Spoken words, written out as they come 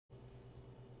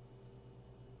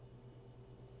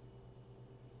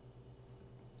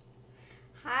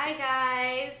Hi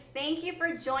guys, thank you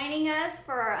for joining us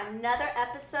for another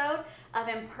episode of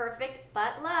Imperfect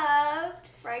but Loved.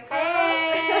 Right, girls?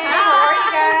 Hey, how are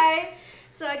you guys?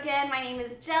 So again, my name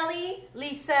is Jelly,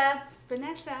 Lisa,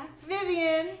 Vanessa,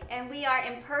 Vivian, and we are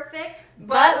imperfect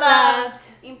but loved,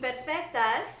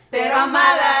 imperfectas, pero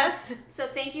amadas. So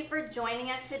thank you for joining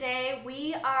us today.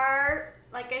 We are,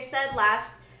 like I said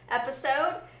last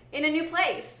episode, in a new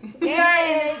place. We are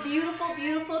in this beautiful,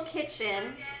 beautiful kitchen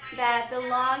that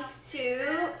belongs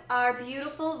to our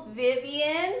beautiful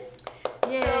Vivian.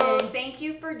 Yay. So thank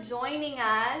you for joining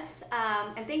us.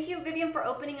 And thank you, Vivian, for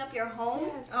opening up your home.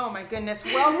 Yes. oh my goodness,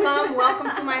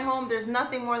 welcome to my home. There's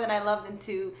nothing more that I love than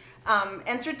to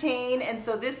entertain, and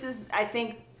so this is, I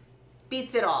think,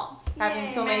 beats it all, having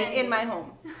Yay. so many in my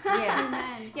home.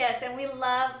 Yeah. Yes, and we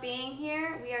love being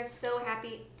here. We are so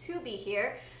happy to be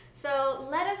here. So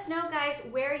let us know, guys,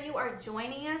 where you are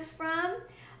joining us from.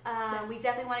 Yes. We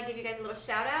definitely want to give you guys a little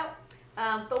shout out,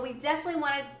 but we definitely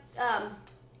want to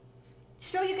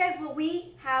show you guys what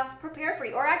we have prepared for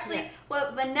you, or actually Yes.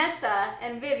 what Vanessa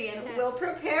and Vivian Yes. will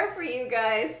prepare for you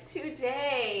guys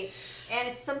today. And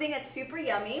it's something that's super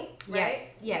yummy, right?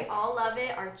 Yes, yes. We all love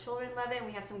it. Our children love it, and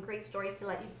we have some great stories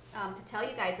to tell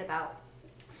you guys about.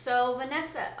 So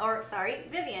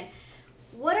Vivian,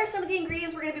 what are some of the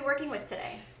ingredients we're going to be working with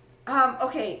today?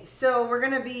 Okay, so we're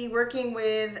gonna be working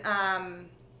with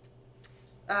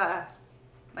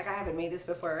like I haven't made this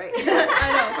before, right? I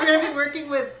know. We're gonna be working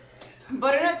with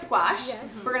butternut squash.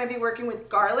 Yes. We're gonna be working with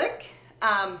garlic,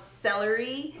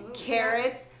 celery, Ooh,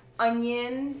 carrots,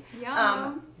 onions,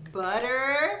 Yum.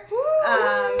 butter.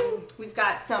 Woo. We've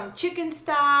got some chicken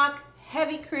stock,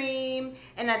 heavy cream,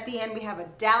 and at the end we have a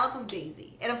dollop of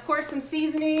daisy, and of course some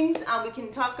seasonings. We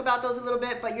can talk about those a little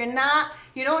bit, but you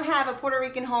don't have a Puerto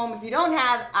Rican home if you don't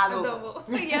have adobo.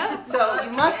 Yeah. So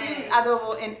you must Okay. use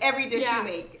adobo in every dish Yeah. you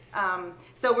make.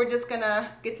 So we're just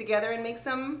gonna get together and make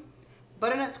some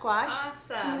butternut squash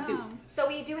Awesome. soup. So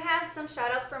we do have some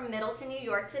shout outs from Middleton, New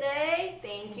York today.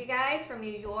 Thank you guys from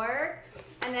New York.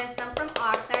 And then some from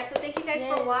Oxnard. So thank you guys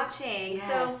for Yay. watching. Yes.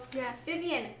 So Yes.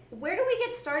 Vivian, where do we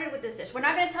get started with this dish? We're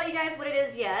not going to tell you guys what it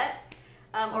is yet.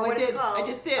 Or Oh, what I it's did. called. I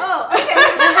just did. Oh,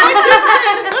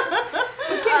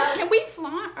 okay. Can we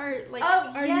flaunt our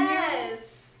our yes.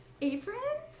 new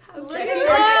aprons? How Look cute. at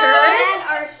that.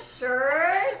 Our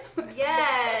shirts.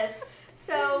 Yes.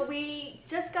 So we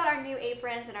just got our new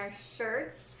aprons and our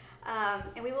shirts.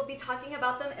 And we will be talking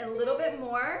about them a little bit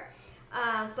more.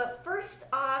 But first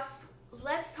off,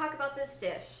 let's talk about this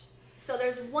dish. So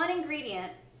there's one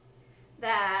ingredient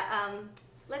that,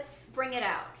 let's bring it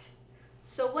out.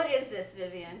 So what is this,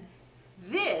 Vivian?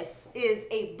 This is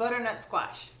a butternut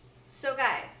squash. So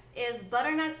guys, is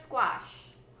butternut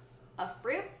squash a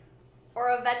fruit or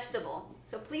a vegetable?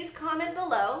 So please comment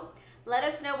below. Let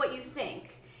us know what you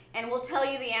think. And we'll tell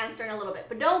you the answer in a little bit.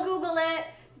 But don't Google it.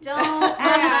 Don't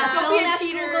ask, Don't be a ask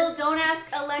cheater. Google. Don't ask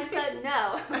Alexa.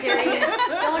 No. Siri.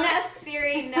 Don't ask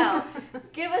Siri. No.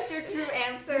 Give us your true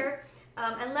answer.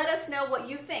 And let us know what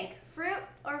you think. Fruit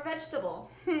or vegetable?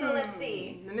 So let's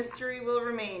see. The mystery will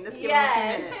remain. Let's give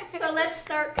Yes. it a few minutes. So let's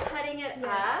start cutting it Yes.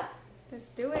 up. Let's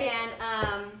do it.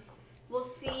 And we'll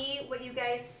see what you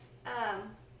guys.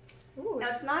 Ooh. Now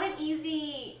it's not an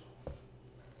easy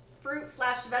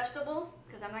fruit/vegetable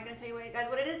because I'm not going to tell you guys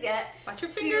what it is yet. Watch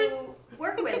your fingers. To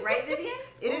work with, right, Vivian?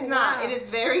 It is Oh, not. wow. It is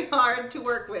very hard to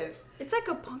work with. It's like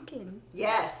a pumpkin.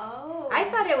 Yes. Oh. I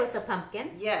thought it was a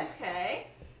pumpkin. Yes. Okay.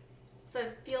 So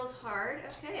it feels hard.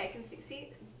 Okay, I can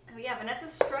see. Oh yeah,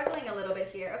 Vanessa's struggling a little bit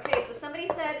here. Okay, so somebody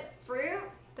said fruit.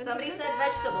 Somebody said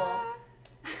vegetable.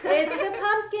 It's a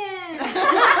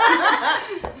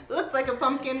pumpkin. Looks like a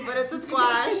pumpkin, but it's a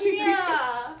squash.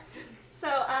 Yeah. So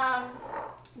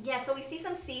yeah, so we see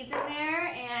some seeds in there,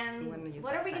 You and wanna use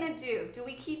what that are we side. gonna do? Do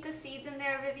we keep the seeds in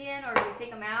there, Vivian, or do we take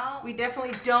them out? We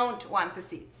definitely don't want the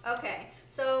seeds. Okay,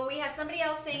 so we have somebody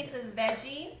else saying it's a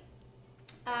veggie.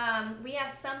 We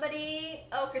have somebody,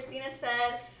 Christina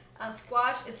said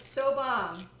squash is so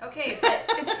bomb. Okay, but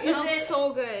It smells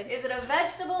so good. is it a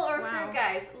vegetable or a Wow. fruit,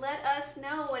 guys? Let us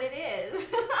know what it is.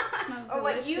 Smells or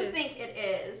what you delicious. think it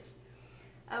is.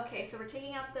 Okay, so we're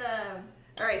taking out the...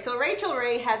 All right, so Rachel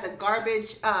Ray has a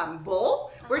garbage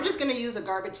bowl. We're Uh-huh. just gonna use a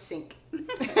garbage sink.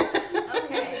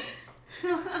 Okay.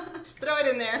 Just throw it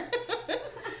in there.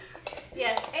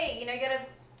 Yes, hey, you gotta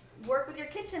work with your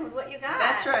kitchen with what you got.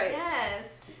 That's right.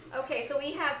 Yes. Okay, so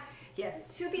we have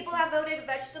Yes. 2 people have voted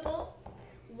vegetable,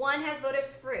 1 has voted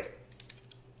fruit.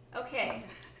 Okay,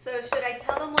 so should I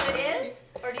tell them what it is,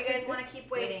 or do you guys want to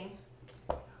keep waiting?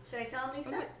 Should I tell them,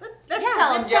 Lisa? Let's Yeah,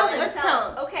 tell him, let's tell Jelly. them. Let's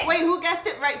tell him. Okay. Wait, who guessed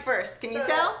it right first? Can you So,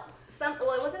 tell?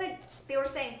 Well, it wasn't a they were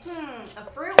saying, a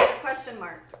fruit with a question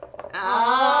mark.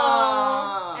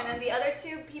 Oh. And then the other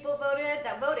two people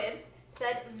that voted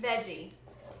said veggie.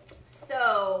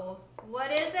 So, what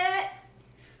is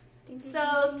it?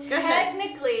 So,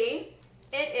 technically,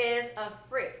 it is a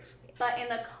fruit. But in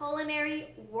the culinary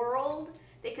world,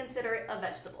 they consider it a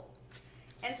vegetable.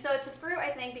 And so it's a fruit, I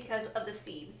think, because of the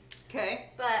seeds. Okay.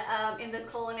 But in the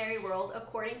culinary world,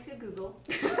 according to Google,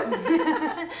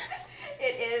 it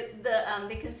is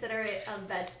they consider it a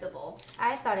vegetable.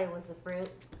 I thought it was a fruit.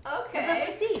 Okay. Because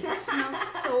of the seeds. That smells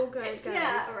so good, guys.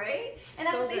 Yeah, right? And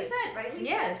that's So what they good. said, right, Lisa?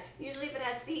 Yes. Usually if it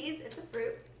has seeds, it's a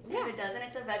fruit. And Yeah. if it doesn't,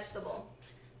 it's a vegetable.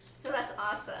 So that's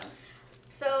awesome.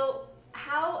 So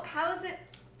how does it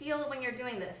feel when you're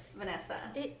doing this, Vanessa?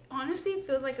 It honestly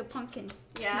feels like a pumpkin.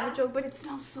 Yeah? No joke, but it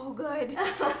smells so good.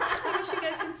 I wish you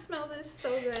guys can smell this. So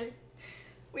good.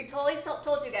 We totally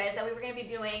told you guys that we were going to be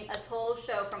doing a total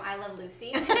show from I Love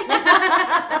Lucy. So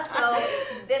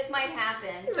this might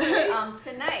happen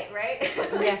tonight, right?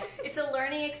 Yes. It's a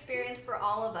learning experience for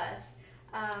all of us.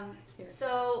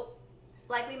 So,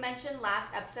 like we mentioned last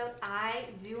episode, I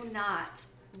do not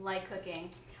like cooking.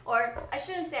 Or I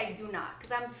shouldn't say I do not,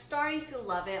 because I'm starting to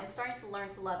love it. I'm starting to learn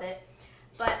to love it.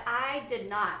 But I did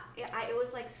not. It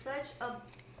was like such a,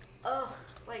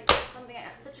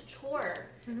 such a chore.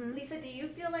 Mm-hmm. Lisa, do you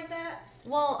feel like that?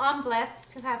 Well, I'm blessed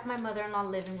to have my mother-in-law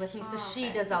living with me, so Oh, she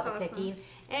okay. does all That's the awesome. cooking.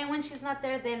 And when she's not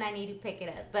there, then I need to pick it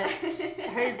up. But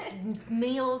her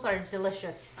meals are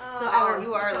delicious. So Oh,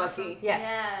 you are That's lucky. awesome.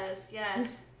 Yes. Yes.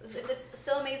 It's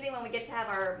so amazing when we get to have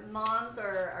our moms or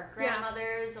our Yeah.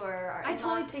 grandmothers or our I in-laws.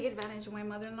 totally take advantage of my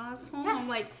mother-in-law's home. Yeah. I'm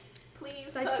like,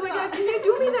 Please so I cook, swear, huh? God, can you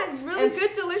do me that really And-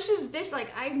 good, delicious dish?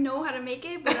 Like, I know how to make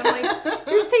it, but I'm like,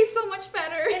 yours tastes so much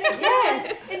better.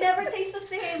 Yes, it never tastes the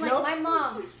same. Like Nope. my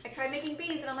mom, I tried making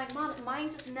beans and I'm like, Mom, mine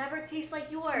just never tastes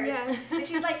like yours. Yes. And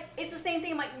she's like, it's the same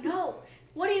thing. I'm like, no,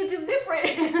 what do you do different?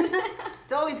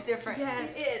 It's always different.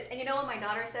 Yes. It is. And you know what my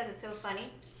daughter says? It's so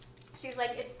funny. She's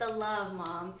like, it's the love,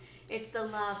 Mom. It's the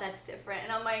love that's different.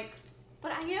 And I'm like,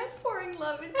 but I am pouring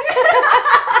love into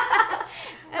it.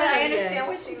 But I understand Yeah.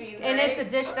 what she means. And right? it's a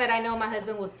dish that I know my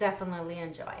husband will definitely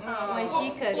enjoy when she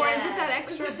cooks. Or is Yeah. it that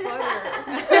extra butter?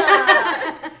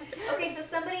 Okay, so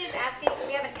somebody is asking,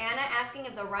 we have an Anna asking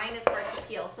if the rind is hard to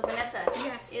peel. So Vanessa,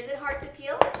 Yes. is it hard to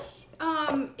peel?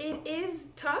 It is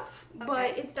tough, but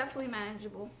Okay. it's definitely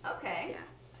manageable. Okay. Yeah.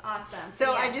 Awesome.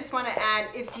 So yeah. I just want to add,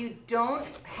 if you don't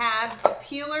have a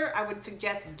peeler, I would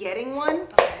suggest getting one.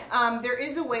 Okay. There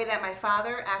is a way that my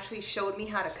father actually showed me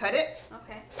how to cut it,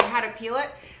 Okay. or how to peel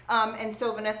it. And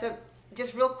so Vanessa,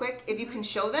 just real quick, if you can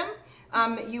show them,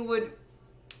 you would,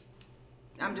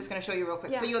 I'm just going to show you real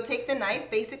quick. So Yeah. you'll take the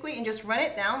knife basically and just run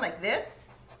it down like this.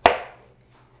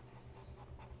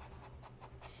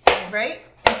 Right?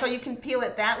 And so you can peel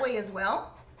it that way as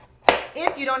well.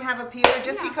 If you don't have a peeler,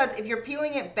 just Yeah. because if you're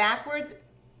peeling it backwards,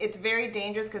 it's very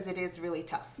dangerous because it is really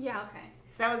tough. Yeah. Okay.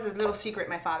 So that was a little secret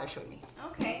my father showed me.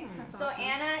 Okay. That's So awesome.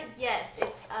 Anna, yes,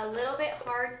 it's a little bit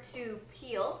hard to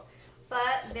peel,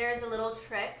 but there's a little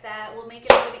trick that will make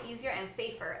it a little bit easier and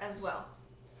safer as well.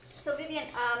 So Vivian,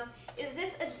 is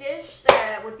this a dish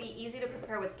that would be easy to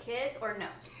prepare with kids or no?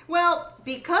 Well,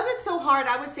 because it's so hard,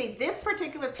 I would say this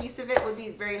particular piece of it would be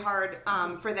very hard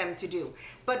for them to do.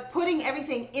 But putting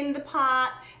everything in the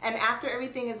pot and after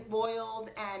everything is boiled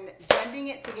and blending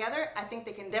it together, I think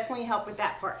they can definitely help with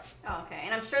that part. Oh, okay.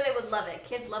 And I'm sure they would love it.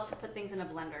 Kids love to put things in a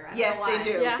blender. I don't Yes, know why. they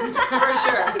do. Yeah. For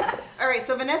sure. All right,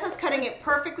 so Vanessa's cutting it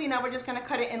perfectly. Now we're just going to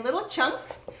cut it in little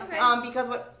chunks Okay. because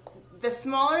the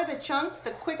smaller the chunks, the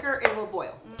quicker it will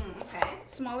boil. Okay.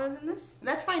 Smaller than this?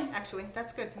 That's fine, actually.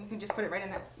 That's good. You can just put it right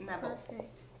in that bowl.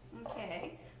 Perfect.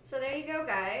 Okay. So there you go,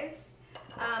 guys.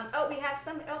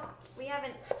 We have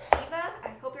an Eva. I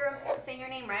hope you're saying your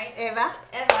name right. Eva?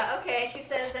 Eva, okay, she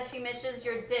says that she misses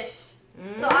your dish.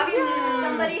 So obviously this is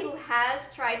somebody who has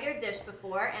tried your dish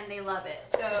before and they love it.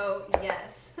 So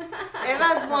yes.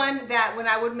 Eva's one that when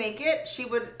I would make it, she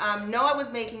would know I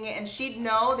was making it and she'd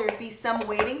know there'd be some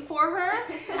waiting for her.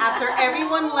 After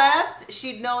everyone left,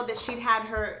 she'd know that she would have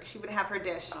her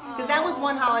dish. Because that was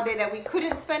one holiday that we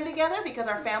couldn't spend together because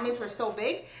our families were so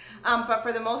big. But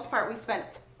for the most part, we spent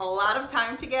a lot of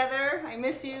time together. I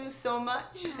miss you so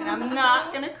much, and I'm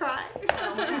not gonna cry. It's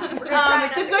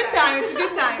a good time. It's a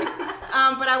good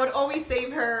time. But I would always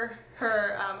save her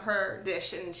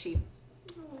dish, and she.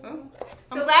 Oh,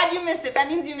 I'm So- glad you missed it. That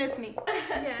means you miss me.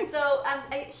 Yes. So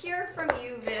I hear from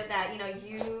you, Viv, that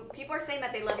people are saying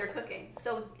that they love your cooking.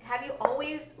 So have you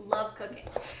always loved cooking?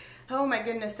 Oh my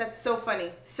goodness, that's so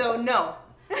funny. So no,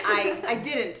 I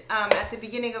didn't. At the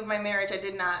beginning of my marriage, I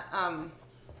did not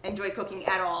enjoy cooking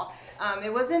at all.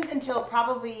 It wasn't until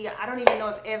probably, I don't even know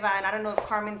if Eva and I don't know if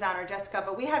Carmen's on or Jessica,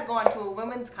 but we had gone to a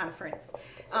women's conference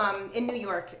in New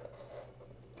York.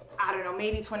 I don't know,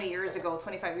 maybe 20 years ago,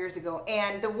 25 years ago.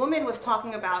 And the woman was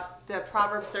talking about the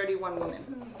Proverbs 31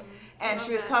 woman. And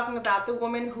she was talking about the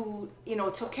woman who, you know,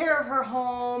 took care of her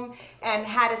home and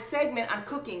had a segment on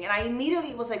cooking. And I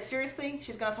immediately was like, seriously,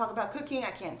 she's going to talk about cooking?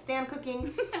 I can't stand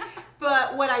cooking.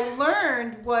 But what I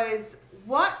learned was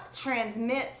what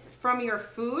transmits from your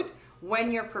food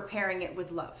when you're preparing it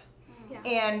with love. Yeah.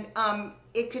 And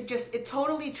it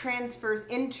totally transfers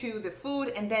into the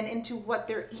food and then into what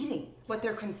they're eating, what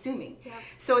they're consuming. Yeah.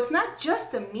 So it's not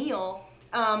just a meal.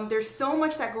 There's so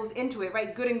much that goes into it,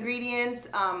 right? Good ingredients.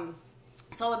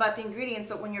 It's all about the ingredients,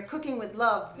 but when you're cooking with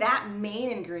love, that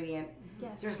main ingredient,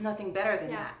 there's nothing better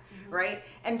than that. Right?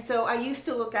 And so I used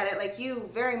to look at it like you,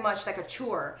 very much like a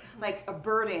chore, like a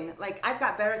burden. Like I've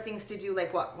got better things to do,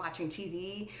 like what, watching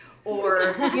TV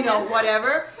or, you know,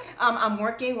 whatever. I'm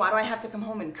working. Why do I have to come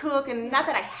home and cook? And not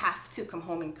that I have to come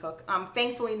home and cook.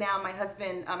 Thankfully now my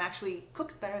husband actually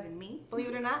cooks better than me, believe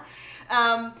it or not.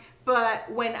 But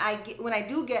when I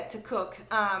do get to cook,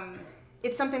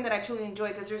 it's something that I truly enjoy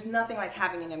because there's nothing like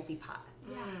having an empty pot,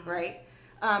 right?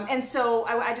 And so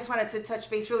I just wanted to touch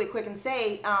base really quick and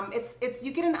say, it's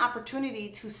you get an opportunity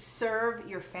to serve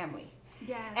your family.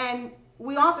 Yes. And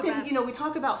we often, you know, we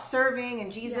talk about serving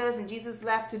and Jesus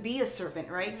left to be a servant,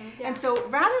 right? Mm-hmm. And so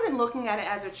rather than looking at it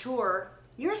as a chore,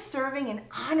 you're serving and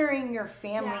honoring your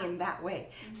family in that way.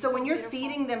 So when you're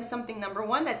feeding them something, number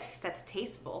one, that's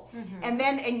tasteful,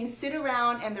 and you sit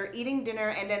around and they're eating dinner,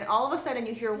 and then all of a sudden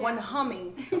you hear one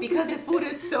humming because the food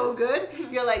is so good.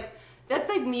 You're like, that's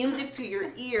like music to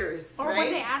your ears, or right?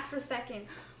 when they ask for seconds.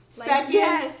 Like,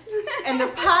 seconds, and the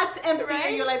pot's empty,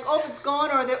 and you're like, oh, it's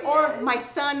gone. Or my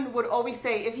son would always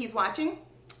say, if he's watching,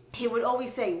 he would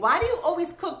always say, why do you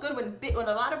always cook good when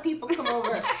a lot of people come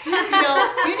over? You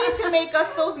know, you need to make us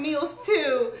those meals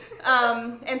too.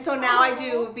 And so now I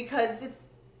do, because it's,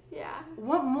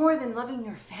 what more than loving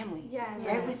your family?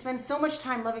 Right? We spend so much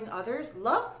time loving others.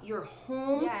 Love your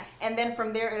home, and then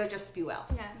from there it'll just spew out.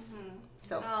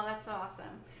 So. Oh, that's awesome.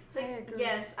 So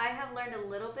yes, I have learned a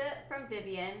little bit from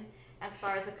Vivian as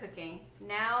far as the cooking.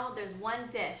 Now there's one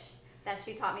dish that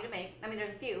she taught me to make. I mean,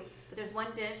 there's a few, but there's one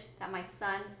dish that my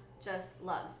son just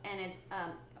loves, and it's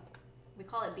we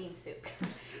call it bean soup.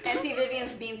 And see,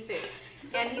 Vivian's bean soup,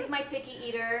 and he's my picky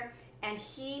eater, and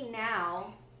he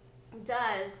now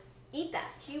does eat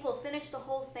that. He will finish the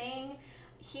whole thing.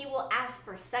 He will ask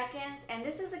for seconds, and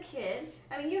this is a kid.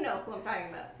 I mean, you know who I'm talking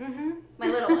about. My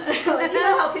little one. Like, you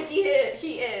know how picky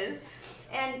he is.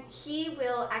 And he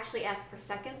will actually ask for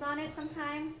seconds on it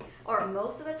sometimes, or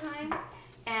most of the time.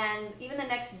 And even the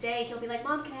next day, he'll be like,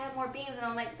 Mom, can I have more beans? And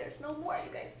I'm like, there's no more.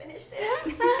 You guys finished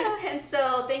it. And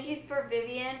so thank you for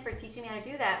Vivian for teaching me how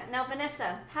to do that. Now,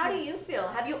 Vanessa, how do you feel?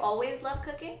 Have you always loved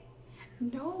cooking?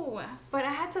 No, but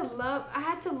I had to love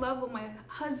what my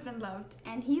husband loved,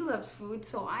 and he loves food,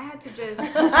 so I had to just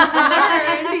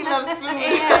learn. He loves food.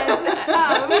 And,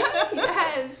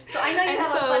 yes. So I know you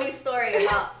have a funny story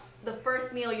about the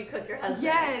first meal you cooked your husband.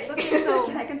 Yes. Okay. So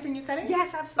can I continue cutting?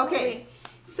 Yes, absolutely. Okay.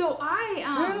 So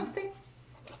I stay.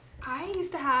 I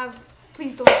used to have.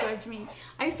 Please don't judge me.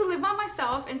 I used to live by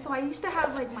myself, and so I used to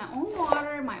have like my own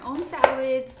water, my own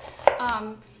salads,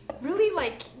 really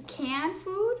like canned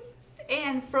food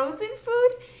and frozen food.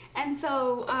 And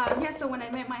so so when I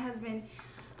met my husband,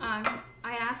 I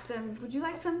asked him, would you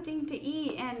like something to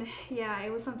eat? And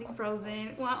it was something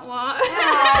frozen. Wah, wah.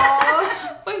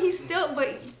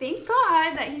 but thank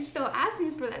God that he still asked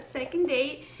me for that second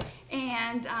date,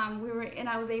 and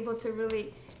I was able to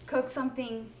really cook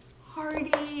something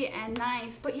hearty and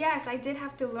nice. But yes, I did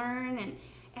have to learn,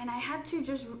 and I had to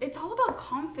it's all about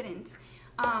confidence.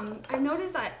 I've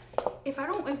noticed that if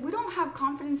we don't have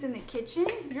confidence in the kitchen,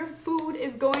 your food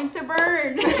is going to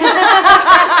burn.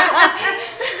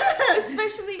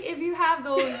 Especially if you have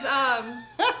those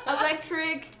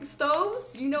electric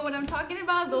stoves. You know what I'm talking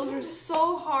about? Those are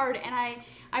so hard. And I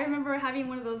remember having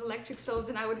one of those electric stoves,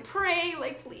 and I would pray,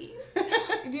 like, please,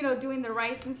 doing the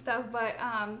rice and stuff. But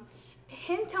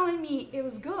him telling me it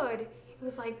was good, it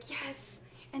was like, yes.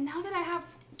 And now that I have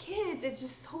kids, it's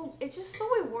just so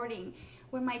rewarding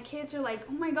when my kids are like,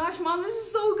 oh my gosh, Mom, this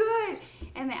is so good,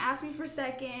 and they ask me for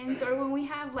seconds. Or when we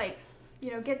have like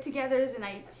get-togethers, and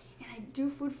I do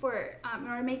food for or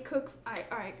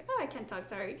I can't talk,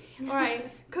 sorry, or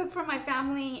I cook for my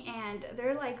family, and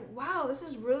they're like, wow, this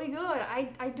is really good.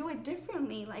 I do it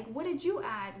differently. Like, what did you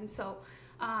add? And so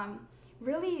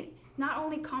really, not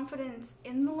only confidence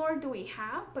in the Lord do we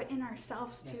have, but in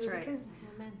ourselves too. That's right. Because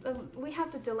we have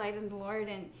to delight in the Lord,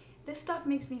 and this stuff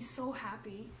makes me so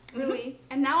happy, really.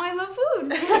 And now I love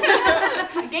food.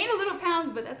 I gained a little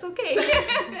pounds, but that's okay.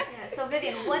 Yeah, so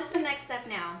Vivian, what's the next step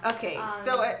now? Okay,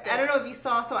 so I don't know if you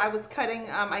saw, so I was cutting,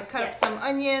 I cut up some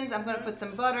onions, I'm going to put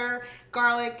some butter,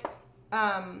 garlic,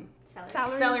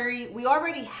 celery. We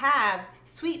already have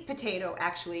sweet potato,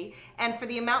 actually, and for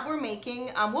the amount we're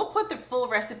making, we'll put the full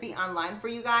recipe online for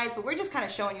you guys, but we're just kind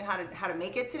of showing you how to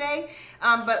make it today.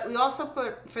 But we also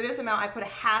put, for this amount, I put a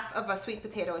half of a sweet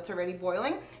potato. It's already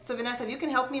boiling. So Vanessa, if you can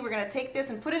help me, we're going to take this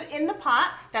and put it in the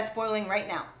pot that's boiling right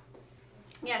now.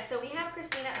 Yeah, so we have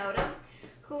Christina Odom,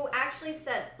 who actually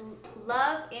said,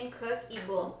 love in cook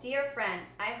equals, dear friend,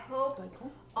 I hope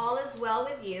all is well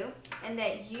with you and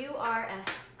that you are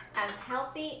as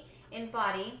healthy in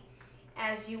body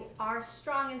as you are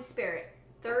strong in spirit.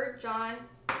 3 John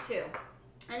 2.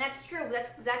 And that's true. That's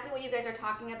exactly what you guys are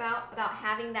talking about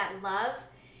having that love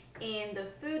in the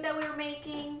food that we were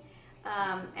making.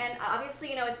 And obviously,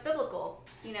 you know, it's biblical,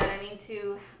 you know what I mean,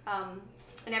 to,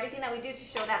 and everything that we do to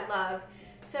show that love.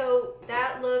 So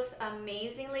that looks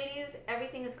amazing, ladies.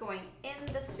 Everything is going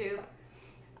in the soup.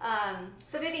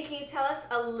 So Vivian, can you tell us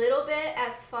a little bit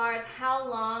as far as how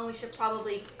long we should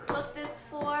probably cook this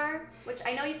for? Which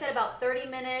I know you said about 30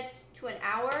 minutes to an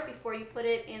hour before you put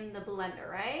it in the blender,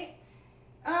 right?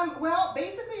 Well,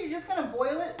 basically you're just going to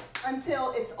boil it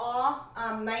until it's all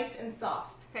nice and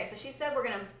soft. Okay, so she said we're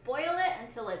going to boil it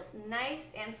until it's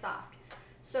nice and soft.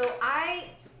 So I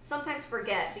sometimes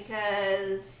forget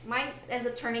because mine ends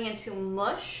up turning into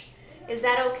mush. Is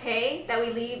that okay that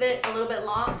we leave it a little bit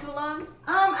too long?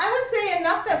 I would say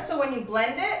enough that so when you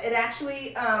blend it, it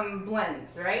actually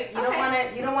blends, right? You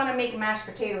don't want to make mashed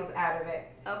potatoes out of it.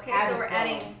 Okay, so we're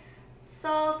adding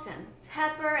salt and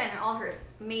pepper and all her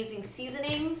amazing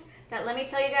seasonings that, let me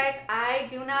tell you guys, I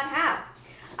do not have.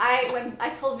 When I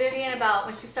told Vivian about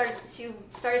when she started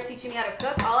teaching me how to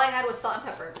cook, all I had was salt and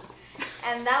pepper.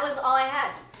 And that was all I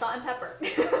had, salt and pepper.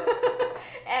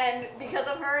 And because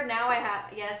of her, now I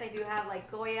do have like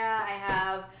Goya, I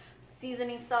have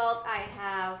seasoning salt, I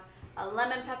have a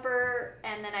lemon pepper,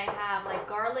 and then I have like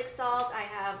garlic salt. I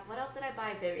have, what else did I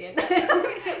buy, Vivian?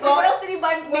 What else did you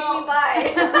make me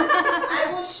buy?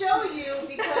 I will show you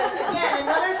because, again,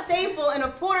 another staple in a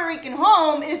Puerto Rican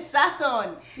home is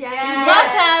sazon. Yes. You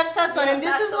must have sazon, and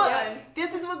Sazon.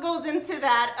 this is what goes into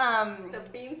that,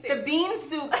 the bean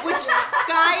soup, which,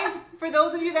 guys, for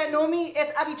those of you that know me,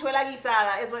 it's habichuela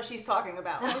guisada is what she's talking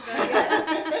about.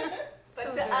 But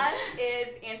so to us,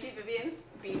 it's Auntie Vivian's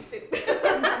bean soup.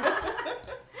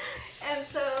 And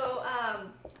so,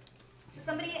 so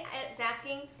somebody is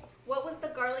asking, what was the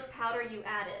garlic powder you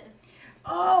added?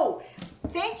 Oh,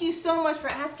 thank you so much for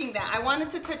asking that. I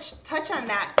wanted to touch on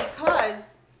that because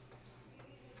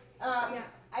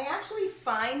I actually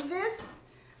find this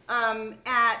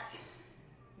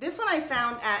this one I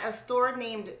found at a store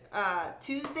named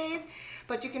Tuesdays,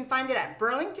 but you can find it at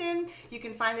Burlington, you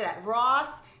can find it at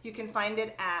Ross, you can find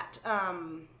it at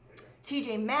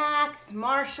TJ Maxx,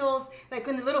 Marshalls, like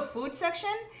in the little food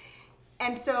section.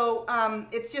 And so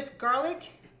it's just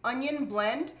garlic, onion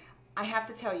blend. I have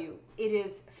to tell you, it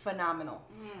is phenomenal.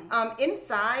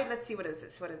 Inside, let's see, what is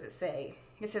this? What does it say?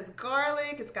 It says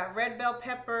garlic, it's got red bell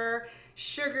pepper,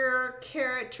 sugar,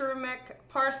 carrot, turmeric,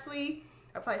 parsley,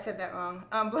 I probably said that wrong,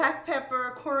 black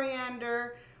pepper,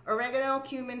 coriander, oregano,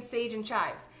 cumin, sage, and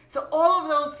chives. So all of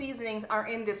those seasonings are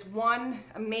in this one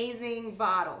amazing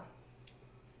bottle.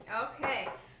 Okay,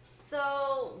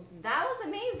 so that was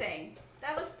amazing.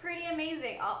 That was pretty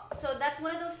amazing. So that's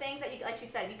one of those things that, you, like she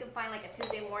said, you can find like a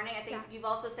Tuesday morning. I think you've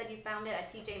also said you found it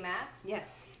at TJ Maxx.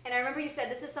 Yes. And I remember you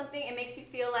said this is something, it makes you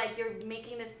feel like you're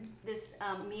making this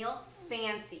meal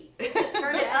fancy. It just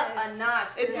turned it up a notch.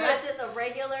 It's not just a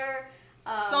regular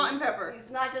salt and pepper.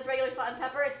 It's not just regular salt and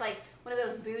pepper. It's like one of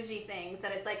those bougie things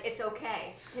that it's like it's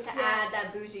okay to add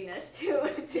that bouginess to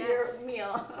your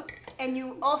meal. And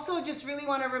you also just really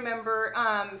want to remember,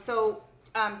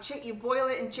 you boil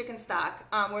it in chicken stock.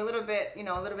 We're a little bit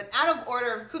out of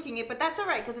order of cooking it, but that's all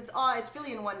right because it's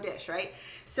really in one dish, right?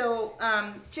 So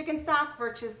chicken stock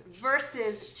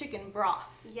versus chicken broth.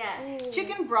 Yes. Ooh.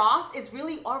 Chicken broth is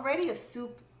really already a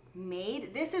soup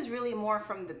made. This is really more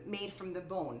made from the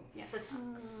bone. Yes, it's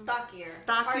stockier.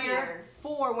 Stockier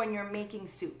for when you're making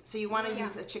soup. So you want to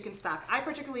use a chicken stock. I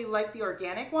particularly like the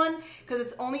organic one because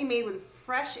it's only made with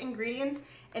fresh ingredients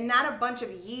and not a bunch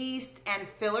of yeast and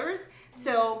fillers.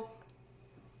 So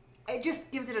it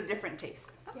just gives it a different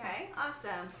taste. Okay,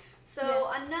 awesome. So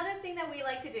another thing that we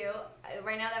like to do,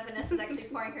 right now that Vanessa's actually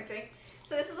pouring her drink,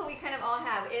 so this is what we kind of all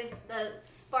have, is the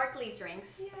sparkly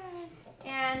drinks. Yes.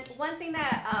 And one thing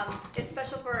that is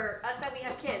special for us that we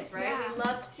have kids, right? Yeah. We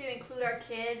love to include our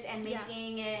kids and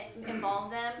making it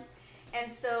involve them.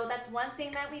 And so that's one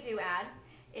thing that we do add,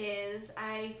 is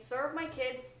I serve my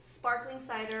kids sparkling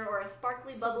cider or a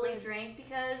sparkly bubbly drink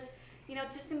because, you know,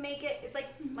 just to make it, it's like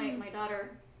my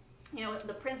daughter, you know,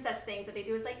 the princess things that they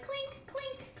do is like clink,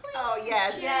 clink, clink. Oh,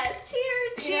 yes. Yes,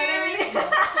 cheers. Cheers. You know what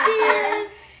I mean? Cheers.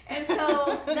 And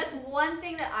so that's one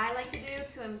thing that I like to do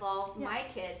to involve my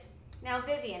kids. Now,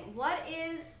 Vivian, what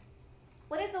is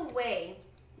a way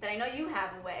that I know you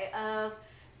have a way of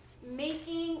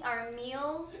making our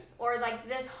meals, or like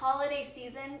this holiday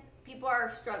season, people are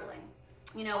struggling.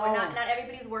 You know, we're not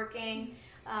everybody's working.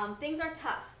 Things are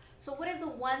tough. So what is the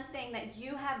one thing that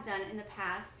you have done in the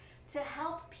past to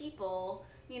help people,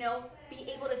 you know, be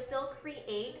able to still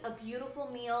create a beautiful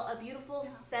meal, a beautiful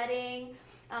setting?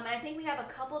 And I think we have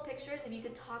a couple of pictures. If you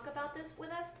could talk about this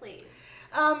with us, please.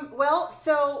 Well,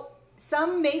 so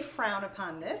some may frown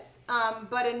upon this,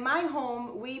 but in my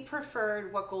home, we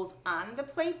preferred what goes on the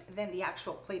plate than the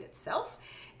actual plate itself.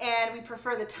 And we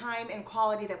prefer the time and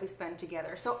quality that we spend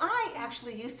together. So I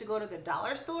actually used to go to the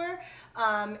dollar store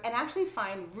and actually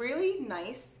find really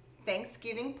nice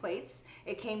Thanksgiving plates.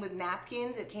 It came with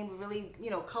napkins. It came with really, you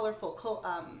know, colorful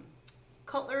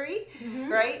cutlery,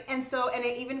 right? And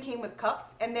it even came with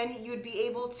cups, and then you'd be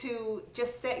able to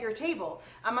just set your table.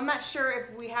 I'm not sure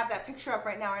if we have that picture up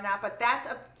right now or not, but that's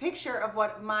a picture of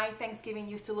what my Thanksgiving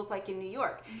used to look like in New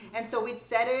York. And so we'd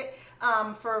set it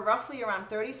for roughly around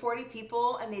 30-40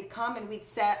 people, and they'd come and we'd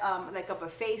set like a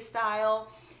buffet style.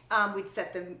 We'd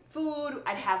set the food,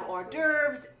 I'd have hors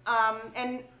d'oeuvres,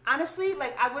 and honestly,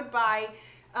 like I would buy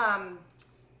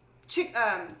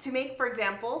to make, for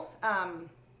example,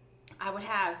 I would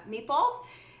have meatballs,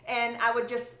 and I would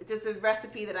there's a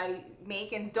recipe that I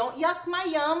make, and don't yuck my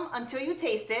yum until you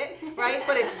taste it, right?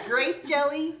 But it's grape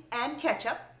jelly and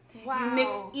ketchup. Wow. You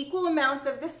mix equal amounts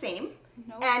of the same,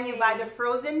 and you buy the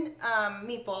frozen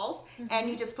meatballs, and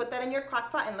you just put that in your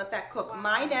crock pot and let that cook. Wow.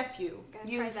 My nephew Gotta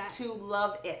used try that. to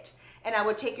love it, and I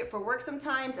would take it for work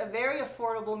sometimes, a very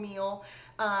affordable meal,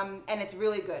 and it's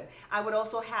really good. I would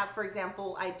also have, for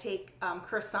example, I'd take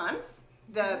croissants,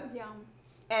 Yum.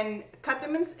 and cut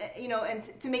them in, you know, and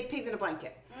to make pigs in a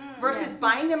blanket. Versus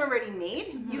buying them already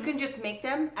made, you can just make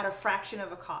them at a fraction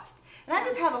of a cost. And I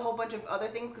just have a whole bunch of other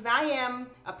things because I am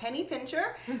a penny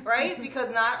pincher, right? Because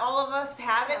not all of us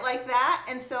have it like that.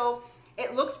 And so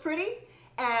it looks pretty.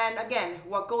 And again,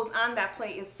 what goes on that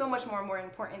plate is so much more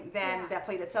important than that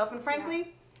plate itself. And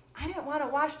frankly, I didn't want to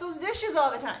wash those dishes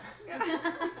all the time.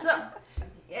 So,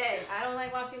 Yeah, I don't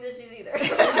like washing dishes either.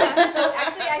 So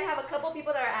actually, I have a couple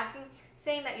people that are asking,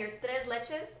 saying that your tres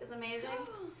leches is amazing.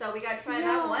 So we gotta try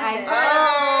that one I day. heard.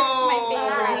 It's my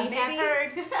favorite. maybe- I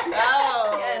heard.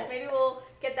 oh. Yes, maybe we'll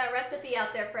get that recipe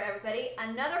out there for everybody.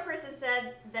 Another person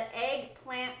said the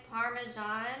eggplant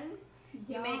parmesan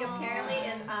you make apparently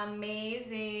is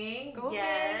amazing. Go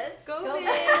yes. Viv. Go Go Viv.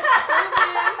 Viv.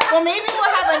 Well, maybe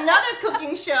we'll have another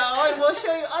cooking show and we'll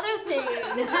show you other things.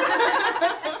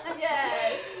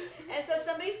 Yes. And so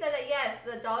somebody said that yes,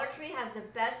 the Dollar Tree has the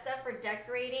best stuff for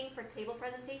decorating, for table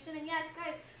presentation. And yes,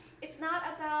 guys, it's not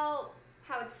about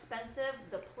how expensive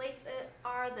the plates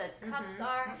are, the cups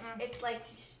are. It's like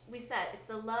we said, it's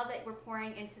the love that we're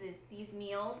pouring into these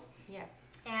meals. Yes.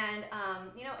 And,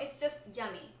 you know, it's just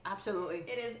yummy. Absolutely.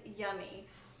 It is yummy.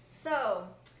 So,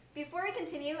 before we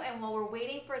continue, and while we're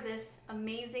waiting for this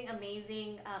amazing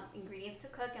ingredients to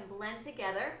cook and blend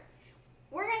together,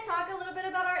 we're going to talk a little bit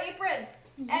about our aprons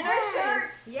and our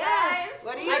shirts. Yes. Guys.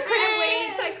 What do you I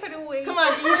think? couldn't wait. Come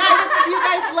on, do you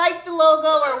guys like the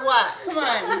logo or what? Come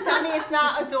on, tell me it's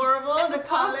not adorable. And the the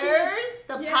colors,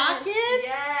 the Yes. pockets.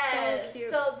 Yes. So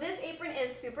cute. So this apron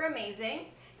is super amazing,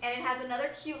 and it has another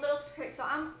cute little trick. So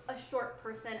I'm a short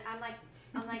person. I'm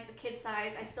like the kid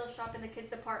size. I still shop in the kids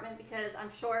department because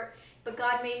I'm short. But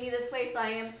God made me this way, so I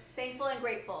am thankful and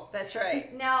grateful. That's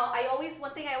right. Now,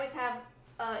 one thing I always have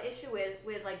issue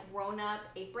with like grown-up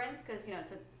aprons, because you know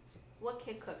what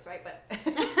kid cooks, right? But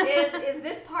is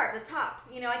this part, the top?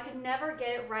 You know, I could never get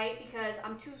it right because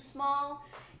I'm too small,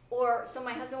 or so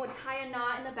my husband would tie a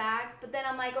knot in the back. But then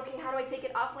I'm like, okay, how do I take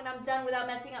it off when I'm done without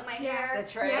messing up my hair?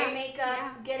 That's right. My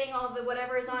makeup, getting all the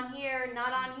whatever is on here,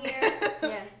 not on here.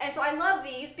 Yes. And so I love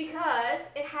these because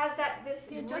it has this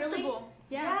The really adjustable.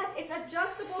 yes, it's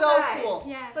adjustable. So guys. cool.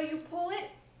 Yes. So you pull it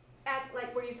at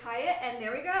like where you tie it, and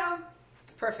there we go.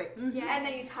 Perfect. Yes. And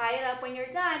then you tie it up when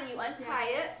you're done. You untie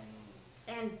it,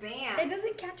 And bam. It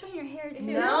doesn't catch on your hair too.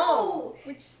 No.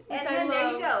 Which And I then there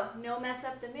love. you go. No mess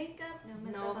up the makeup. No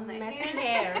mess No up on the messy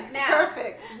hair. hair. Now,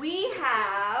 Perfect. we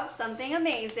have something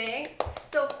amazing.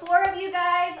 So 4 of you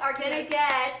guys are gonna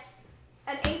get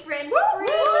an apron free.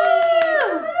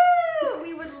 Woo!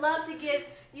 We would love to give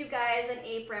you guys an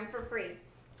apron for free.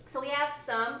 So we have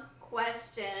some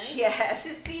questions Yes.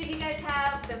 to see if you guys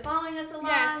have been following us along.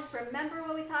 Yes. Remember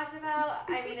what we talked about?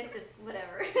 I mean, it's just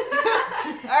whatever. All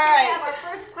We right. have our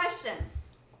first question.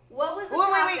 What was the Wait,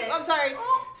 topic? wait, wait. I'm sorry.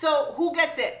 So who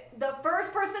gets it? The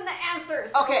first person that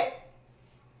answers. Okay.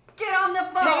 Get on the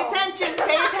phone. Pay attention.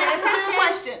 Pay attention to the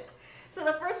question. So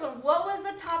the first one, what was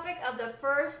the topic of the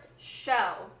first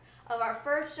show? Of our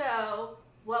first show,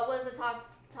 what was the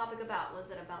topic about? Was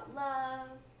it about love?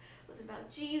 Was it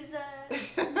about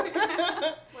Jesus?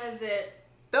 Was it?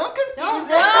 Don't confuse Don't-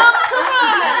 them. Come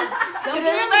on. Don't Did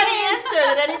give anybody me- answer?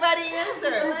 Did anybody So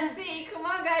answer? let's see. Come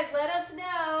on, guys. Let us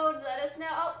know. Let us know.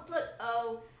 Oh, look.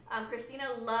 Oh, Christina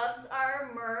loves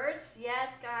our merch. Yes,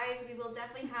 guys. We will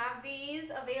definitely have these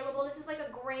available. This is like a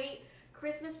great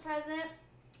Christmas present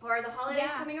or the holidays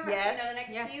Yeah. coming around. Yes. You know, the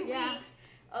next Yes. few Yeah. weeks.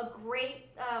 A great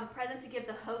present to give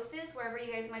the hostess wherever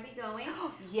you guys might be going.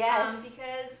 Yes.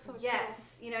 Because So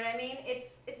yes, you know what I mean.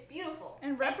 It's beautiful.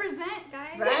 And represent,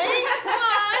 guys. Right? Come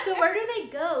on. So where do they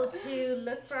go to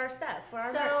look for our stuff? For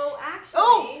our merch? So actually,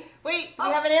 Oh, wait. Do we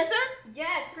Oh. have an answer?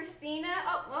 yes, Christina.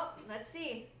 Oh, well, let's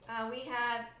see. We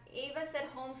had Ava said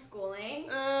homeschooling.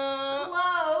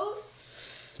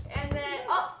 Close. And then,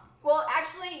 oh, well,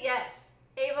 actually, yes.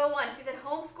 Ava won. She said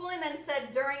homeschooling, then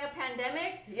said during a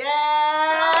pandemic. Yes.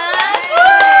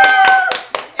 Yes.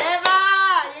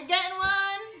 Eva, you're getting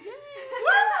one.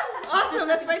 Woo. Awesome.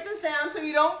 Let's write this down so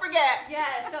you don't forget.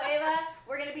 Yes. So Ava,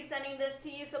 we're gonna be sending this to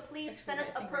you. So please send us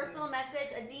a personal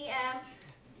message, a DM,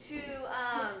 to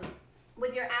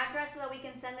with your address so that we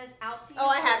can send this out to you. Oh,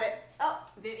 I have it. Oh,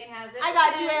 Vivian has it. I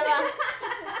got you,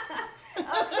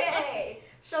 Ava. Okay.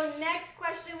 So next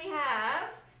question we have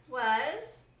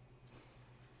was.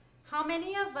 How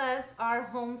many of us are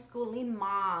homeschooling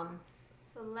moms?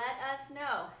 So let us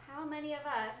know how many of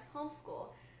us homeschool.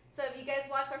 So if you guys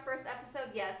watched our first episode,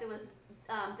 yes, it was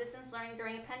distance learning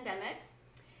during a pandemic.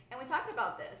 And we talked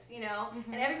about this, you know,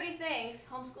 and everybody thinks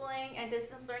homeschooling and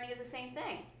distance learning is the same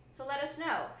thing. So let us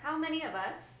know how many of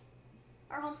us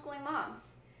are homeschooling moms.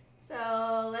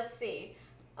 So let's see.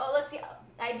 Oh, let's see.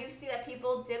 I do see that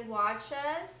people did watch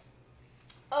us.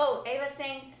 Oh, Ava's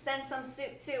saying send some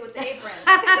soup too with the apron.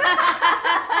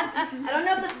 I don't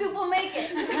know if the soup will make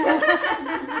it.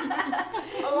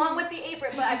 Along with the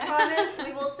apron, but I promise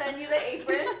we will send you the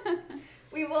apron.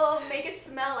 We will make it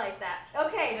smell like that.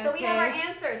 Okay, so we have our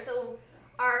answers. So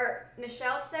our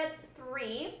Michelle said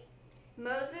 3,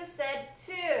 Moses said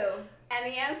 2, and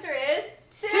the answer is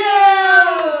 2.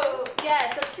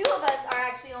 Yes, so 2 of us are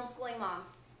actually homeschooling moms.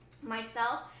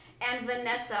 Myself and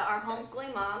Vanessa are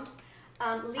homeschooling moms.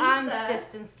 Lisa, I'm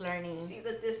distance learning. she's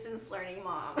a distance learning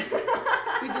mom.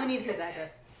 We do need his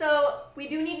address. So we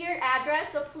do need your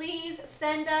address. So please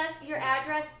send us your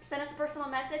address. Send us a personal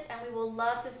message, and we will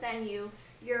love to send you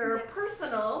your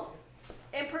personal,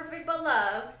 imperfect but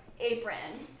love apron.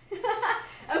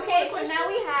 Okay, so now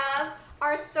we have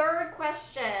our third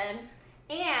question,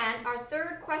 and our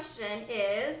third question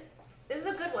is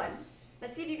a good one.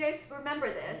 Let's see if you guys remember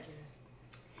this.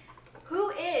 Who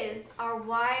is our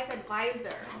wise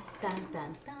advisor? Dun,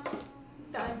 dun, dun.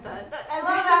 Dun, dun, dun. I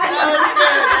love that.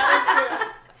 That was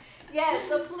good. Yes,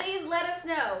 so please let us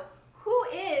know. Who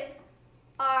is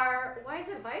our wise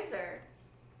advisor?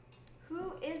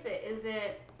 Who is it? Is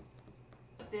it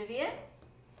Vivian?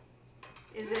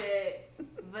 Is it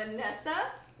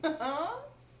Vanessa?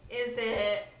 Is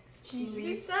it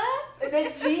Lisa? Is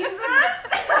it Jesus?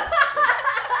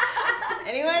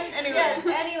 Anyone? Anyone? Yes,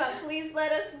 anyone, please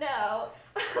let us know.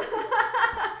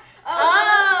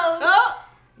 Oh! Oh!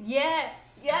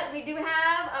 Yes. Yes, we do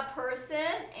have a person,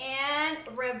 and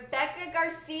Rebecca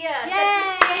Garcia. said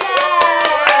Yay!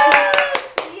 Yes!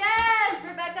 Yes,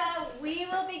 Rebecca, we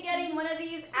will be getting one of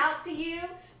these out to you.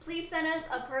 Please send us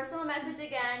a personal message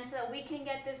again so that we can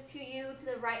get this to you to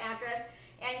the right address.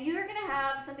 And you're going to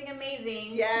have something amazing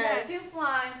Yes. to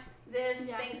flaunt this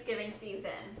Yeah. Thanksgiving season.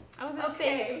 I was gonna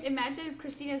Okay. say, imagine if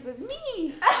Christina says me.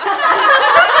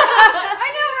 I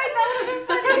know, right? That would have been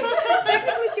funny.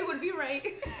 Technically, she would be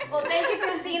right. Well, thank you,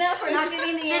 Christina, for not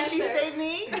giving the Did answer. she say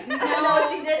me? No,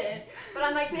 she didn't. But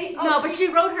I'm like, thank you. No, but she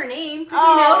wrote her name.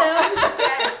 Oh.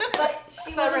 Yes, but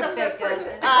she But wasn't the first Rebecca.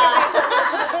 person.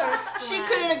 She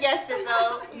couldn't have guessed it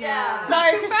though. Yeah.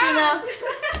 Sorry, Too Christina.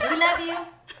 We love you.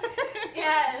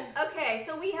 Yes. Okay,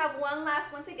 so we have one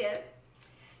last one to give.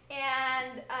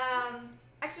 And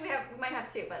Actually, we might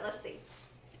have two, but let's see.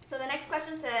 So the next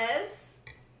question says,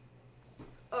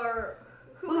 or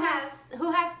who has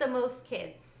the most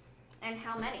kids? and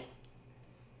how many?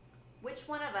 Which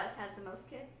one of us has the most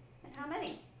kids and how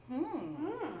many?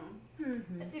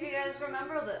 Let's see if you guys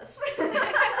remember this.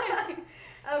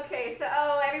 Okay, so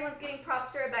everyone's getting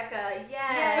props to Rebecca.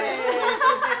 Yes.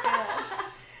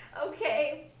 Rebecca.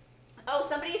 Okay. Oh,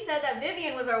 somebody said that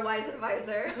Vivian was our wise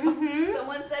advisor.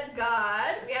 Someone said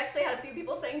God. We actually had a few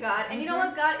people saying God. And you know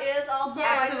what? God is also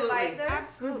our wise advisor.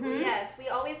 Absolutely. Yes, we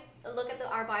always look at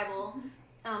our Bible,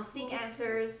 seek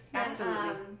answers. Absolutely.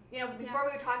 And, you know, before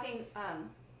we were talking,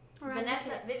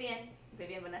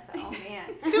 Vivian, Vanessa, oh man.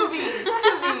 Two V's.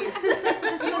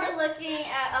 You were looking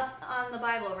up on the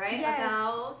Bible, right? Yes.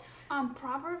 About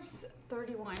Proverbs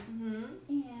 31.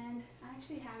 And I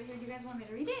actually have it here. Do you guys want me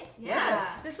to read it?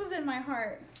 Yes. This was in my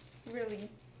heart, really.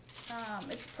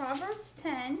 It's Proverbs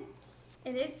 10,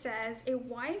 and it says, "A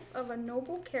wife of a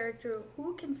noble character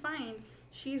who can find?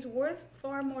 She's worth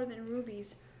far more than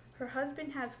rubies. Her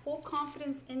husband has full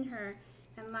confidence in her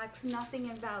and lacks nothing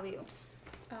in value.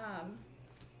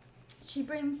 She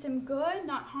brings him good,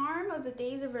 not harm, of the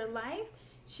days of her life.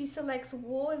 She selects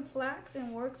wool and flax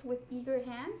and works with eager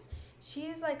hands. She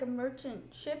is like a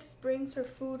merchant. Ships brings her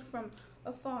food from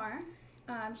afar.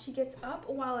 She gets up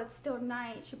while it's still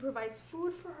night. She provides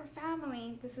food for her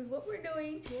family." This is what we're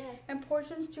doing. Yes. "And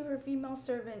portions to her female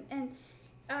servant." And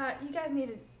you guys need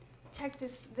to check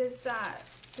this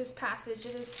passage.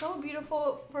 It is so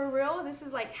beautiful. For real, this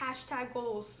is like hashtag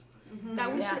goals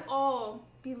that we should all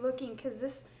be looking, because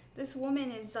this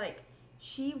woman is like,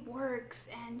 she works,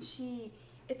 and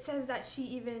it says that she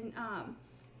even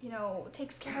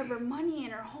takes care of her money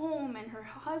and her home and her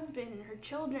husband and her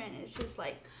children. It's just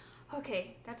like,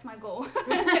 okay, that's my goal.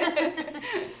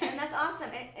 and that's awesome.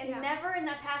 And never in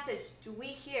that passage do we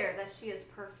hear that she is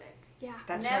perfect. Yeah.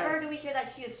 That's never right. do we hear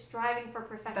that she is striving for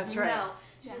perfection. That's right. No,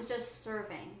 she's just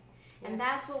serving. And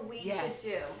that's what we should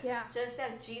do. Yeah. Just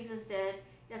as Jesus did.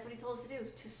 That's what he told us to do,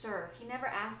 to serve. He never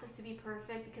asked us to be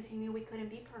perfect because he knew we couldn't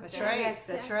be perfect. That's right.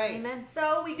 That's right. Amen.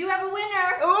 So we do have a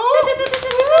winner. Ooh.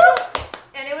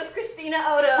 And it was Christina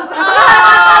Odom.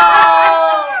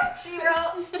 Oh. She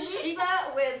wrote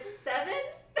Lisa with 7.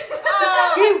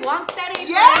 She wants that apron.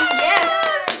 Yes.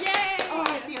 Yay! Oh,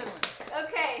 I see the other one.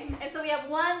 Okay, and so we have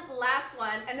one last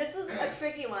one, and this is a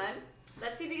tricky one.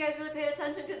 Let's see if you guys really paid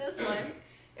attention to this one.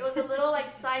 It was a little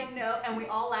side note, and we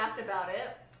all laughed about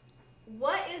it.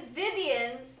 What is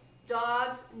Vivian's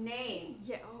dog's name?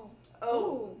 Yeah.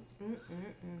 Oh.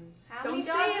 How many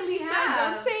Don't dogs say it, does she Lisa.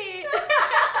 have? Don't say it.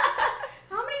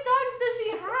 How many dogs does she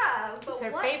have? It's But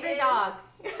her what favorite is- dog.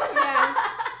 Yes.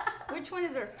 Which one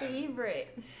is her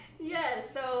favorite?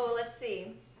 Yes, so let's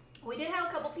see. We did have a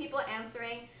couple people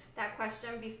answering that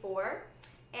question before.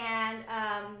 And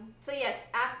so yes,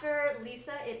 after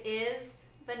Lisa, it is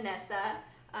Vanessa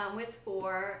with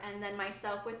 4, and then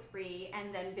myself with 3,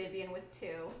 and then Vivian with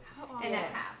 2 and a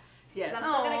half. Yes. I'm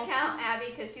still going to count Abby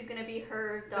because she's going to be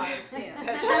her daughter soon.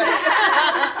 That's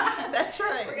right. That's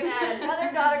right. We're going to add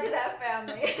another daughter to that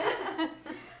family.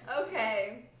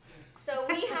 Okay. So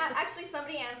we have, actually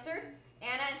somebody answered,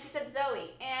 Anna, and she said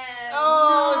Zoe. And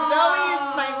Zoe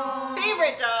is my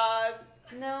favorite dog.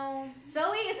 No.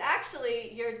 Zoe is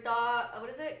actually your dog, what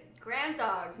is it? Grand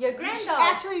dog. Your granddog.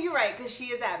 Actually, you're right, because she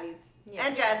is Abby's. Yeah.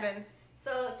 And Jasmine's.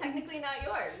 So technically not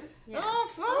yours. Yeah. Oh,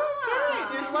 fun.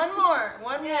 Okay, there's one more.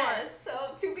 One Yes.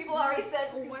 So 2 people already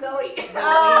said Zoe. more.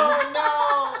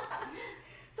 Oh,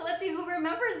 So let's see who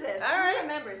remembers this. All Who right.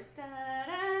 remembers? Da, da,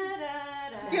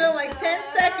 da, no. da, Give them like da, 10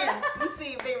 da. seconds and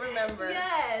see if they remember.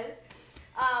 Yes.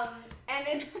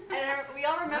 And we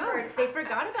all remembered. They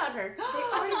forgot about her. They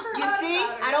already You forgot see?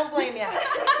 about her. I don't blame you.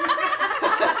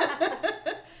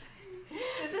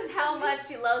 This is how much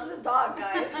she loves this dog,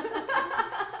 guys.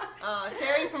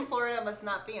 Terry from Florida must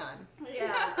not be on.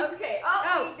 Yeah. Okay.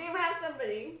 Oh, we do have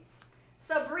somebody.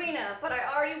 Sabrina, but I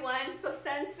already won, so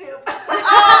send soup. That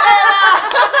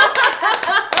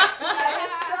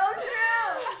is so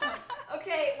true.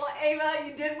 Okay, well, Ava,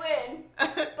 you did win,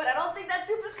 but I don't think that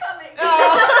soup is coming.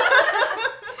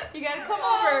 You gotta come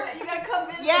over. You gotta come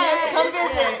visit. Yes, come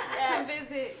visit. Come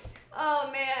visit. Oh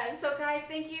man! So guys,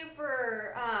 thank you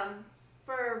for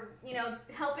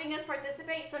helping us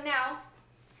participate. So now,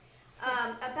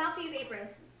 about these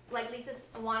aprons, like Lisa's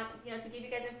want to give you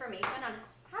guys information on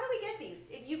how do we get these.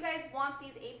 If you guys want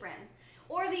these aprons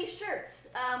or these shirts,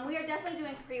 we are definitely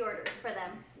doing pre-orders for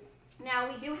them. Now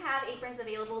we do have aprons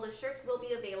available. The shirts will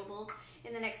be available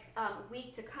in the next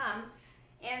week to come.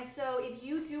 And so if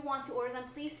you do want to order them,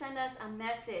 please send us a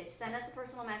message. Send us a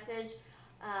personal message.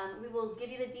 We will give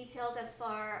you the details as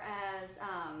far as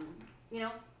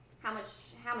how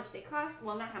much they cost.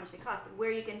 Well, not how much they cost, but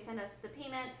where you can send us the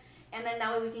payment, and then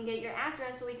that way we can get your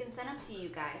address so we can send them to you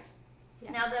guys.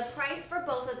 Yes. Now the price for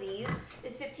both of these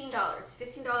is $15.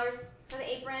 $15 for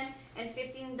the apron and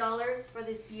 $15 for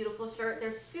this beautiful shirt.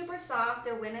 They're super soft.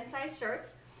 They're women's size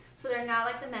shirts, so they're not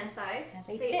like the men's size. Yeah,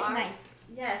 they fit nice.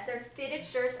 Yes, they're fitted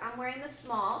shirts. I'm wearing the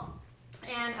small,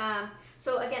 and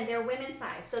so again, they're women's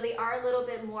size, so they are a little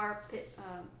bit more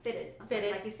fitted.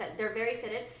 Like you said, they're very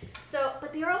fitted. So,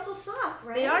 but they are also soft,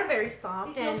 right? They are very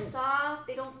soft. They feel soft.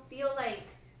 They don't feel like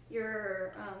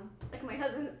you're like my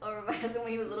husband when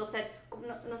he was little said,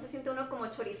 no se siente uno como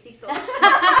choricito.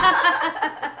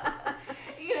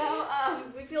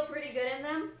 We feel pretty good in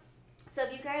them. So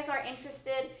if you guys are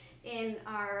interested in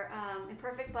our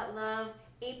Imperfect But Love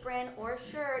apron or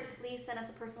shirt, please send us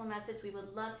a personal message. We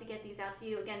would love to get these out to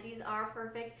you. Again, these are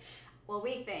perfect. Well,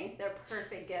 we think they're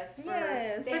perfect gifts for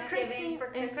Thanksgiving, for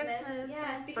Christmas.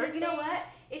 Yes, because birthdays. You know what?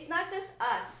 It's not just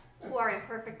us who are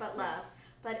imperfect but love,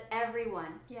 but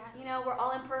everyone. Yes. We're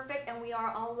all imperfect and we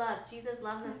are all loved. Jesus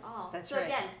loves us all. That's so right.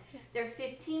 Again, they're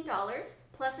 $15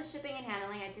 plus the shipping and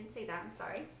handling. I did say that. I'm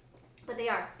sorry. But they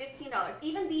are $15.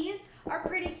 Even these are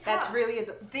pretty tough. That's really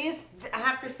I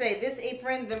have to say, this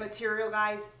apron, the material,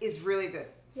 guys, is really good.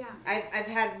 Yeah. I've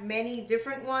had many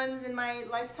different ones in my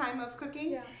lifetime of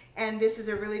cooking. Yeah. And this is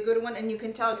a really good one, and you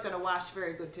can tell it's going to wash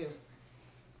very good too.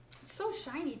 It's so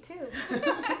shiny too.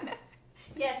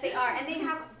 Yes, they are. And they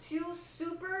have two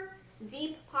super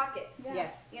deep pockets. Yeah.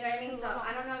 Yes. You know what I mean? So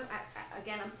I don't know.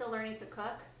 Again, I'm still learning to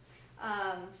cook.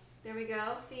 There we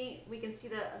go. See, we can see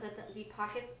the deep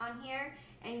pockets on here.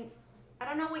 And I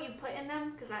don't know what you put in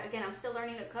them because, again, I'm still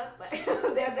learning to cook, but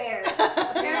they're there.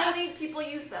 Apparently, people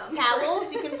use them.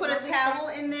 Towels. You can put a towel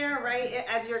in there, right,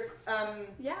 as you're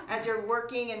as you're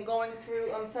working and going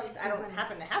through. I don't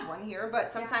happen to have one here,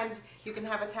 but sometimes you can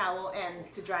have a towel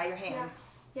and to dry your hands.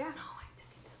 Yeah.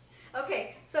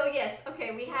 Okay, so yes,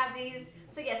 we have these.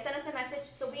 So yes, send us a message.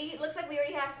 So looks like we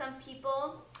already have some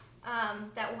people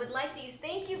that would like these.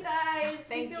 Thank you guys.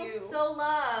 We feel so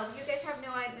loved. You guys have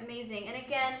no amazing. And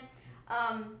again,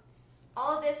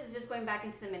 all of this is just going back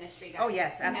into the ministry, guys. Oh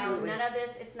yes, absolutely. None of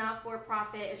this, it's not for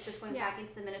profit. It's just going back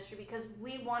into the ministry because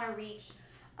we want to reach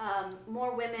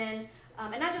more women,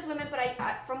 and not just women, but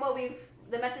from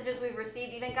the messages we've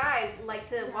received, even guys like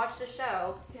to watch the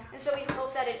show. Yeah. And so we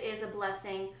hope that it is a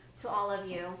blessing to all of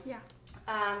you. Yeah.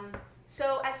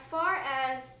 So as far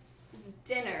as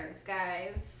dinners,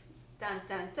 guys, dun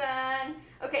dun dun.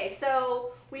 Okay,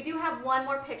 so we do have one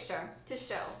more picture to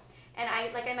show. And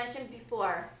like I mentioned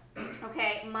before,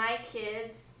 okay,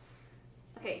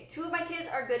 two of my kids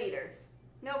are good eaters.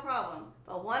 No problem.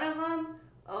 But one of them,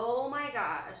 oh my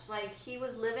gosh, like he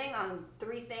was living on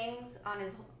 3 things on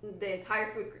the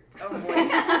entire food group. Oh boy.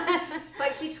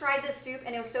 But he tried the soup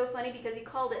and it was so funny because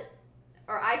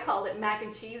I called it mac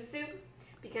and cheese soup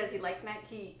because he liked mac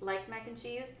and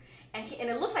cheese and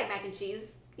it looks like mac and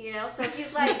cheese. So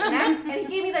he's like, and he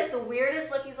gave me like the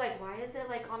weirdest look. He's like, why is it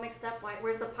like all mixed up?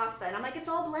 Where's the pasta? And I'm like, it's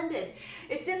all blended.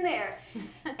 It's in there.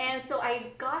 And so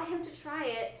I got him to try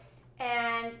it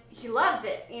and he loved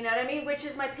it. You know what I mean? Which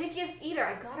is my pickiest eater.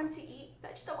 I got him to eat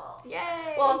vegetables.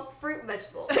 Yay. Well, fruit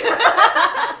vegetables.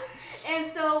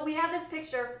 And so we have this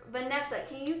picture. Vanessa,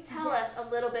 can you tell us a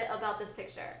little bit about this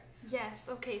picture? Yes.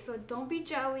 Okay. So don't be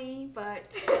jelly,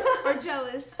 or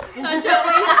jealous. Not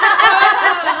jelly.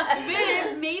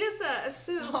 Viv made us a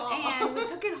soup, and we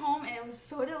took it home, and it was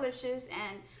so delicious.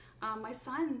 And my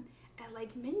son, at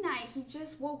like midnight, he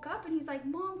just woke up, and he's like,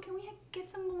 "Mom, can we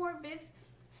get some more Viv's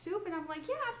soup?" And I'm like,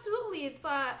 "Yeah, absolutely. It's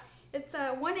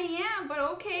 1 a.m., but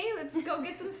okay, let's go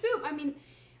get some soup." I mean,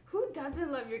 who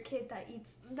doesn't love your kid that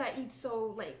eats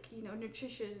so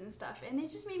nutritious and stuff? And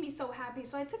it just made me so happy.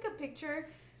 So I took a picture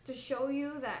to show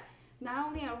you that not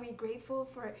only are we grateful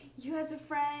for you as a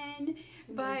friend,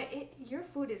 but your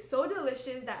food is so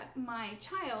delicious that my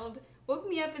child woke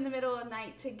me up in the middle of the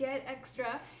night to get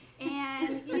extra.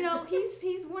 And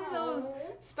he's one of those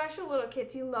special little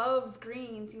kids. He loves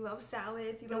greens. He loves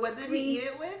salads. He loves What did he eat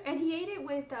it with? And he ate it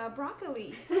with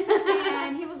broccoli.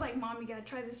 And he was like, "Mom, you gotta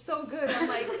try this. So good." I'm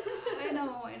like, I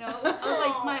know. I was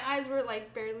like, my eyes were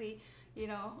like barely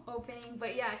opening,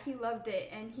 but yeah, he loved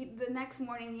it. And the next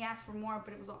morning he asked for more,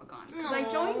 but it was all gone because I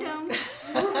joined him.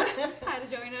 Had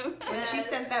to join him. When she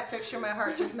sent that picture, my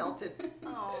heart just melted.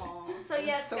 Oh, so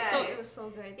yes, guys, it was so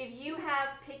good. If you have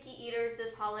picky eaters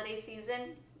this holiday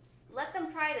season, let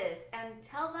them try this and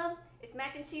tell them it's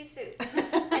mac and cheese soup.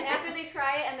 And after they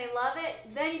try it and they love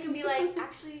it, then you can be like,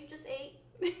 actually, you just ate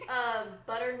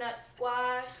butternut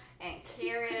squash and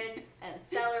carrots and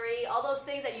celery, all those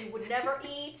things that you would never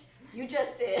eat. You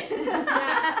just did.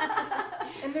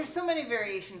 And there's so many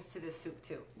variations to this soup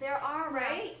too. There are,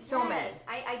 right? So many.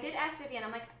 I did ask Vivian,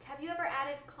 I'm like, have you ever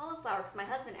added cauliflower? Because my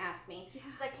husband asked me. Yeah.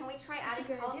 He's like, can we try That's a adding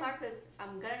good cauliflower? Because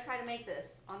I'm going to try to make this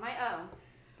on my own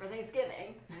for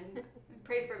Thanksgiving. And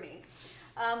pray for me.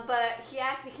 But he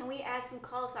asked me, can we add some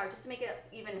cauliflower just to make it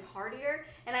even heartier?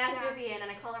 And I asked Vivian,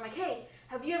 and I called her, I'm like, hey,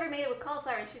 have you ever made it with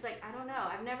cauliflower? And she's like, I don't know.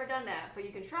 I've never done that, but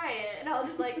you can try it. And I was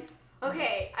just like,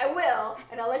 okay, I will,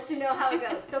 and I'll let you know how it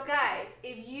goes. So guys,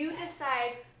 if you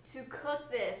decide to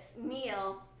cook this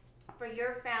meal for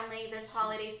your family this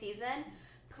holiday season,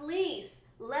 please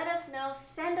let us know.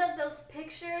 Send us those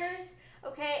pictures,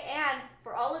 okay? And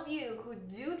for all of you who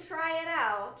do try it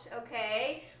out,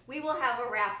 okay, we will have a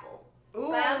raffle. Ooh,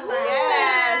 Bam, bam,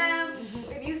 yes.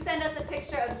 bam. If you send us a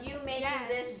picture of you making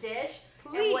this dish,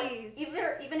 please.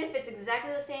 even if it's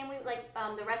exactly the same,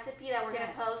 the recipe that we're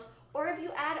gonna post, or if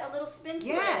you add a little spin to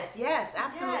it. Yes,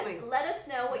 absolutely. Yes, let us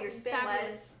know what your spin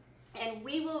Fabulous. was, and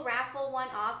we will raffle one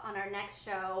off on our next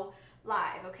show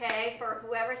live, okay? For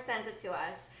whoever sends it to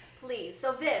us, please.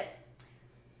 So Viv,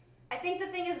 I think the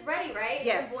thing is ready, right?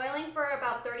 Yes. It's been boiling for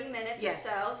about 30 minutes Yes. or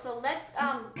so. So let's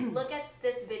look at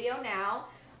this video now.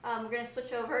 We're gonna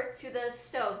switch over to the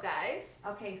stove, guys.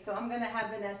 Okay, so I'm gonna have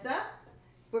Vanessa.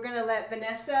 We're gonna let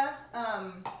Vanessa.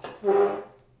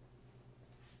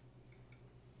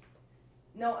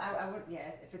 No, I would. Yeah,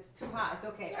 if it's too hot, it's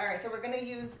okay. All right, so we're gonna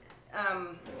use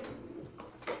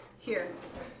here.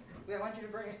 I want you to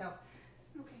burn yourself.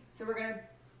 Okay. So we're gonna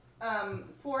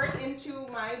pour it into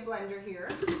my blender here.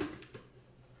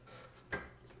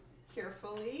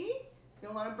 Carefully. You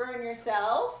don't want to burn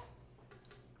yourself.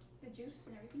 The juice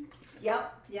and everything?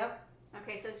 Yep.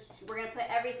 Okay, so we're gonna put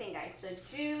everything, guys. The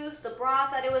juice, the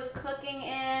broth that it was cooking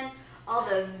in, all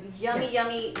the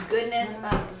yummy goodness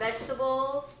of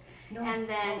vegetables, and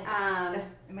then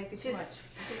it might be too she's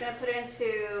much. gonna put it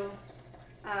into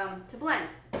to blend.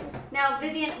 Now,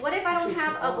 Vivian, what if I don't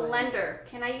have a blender?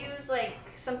 Can I use like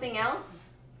something else,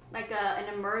 like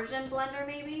an immersion blender,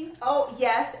 maybe? Oh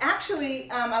yes,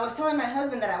 actually, I was telling my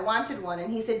husband that I wanted one,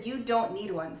 and he said you don't need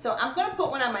one. So I'm gonna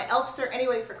put one on my Elfster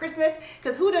anyway for Christmas,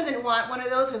 because who doesn't want one of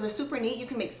those? Those are super neat. You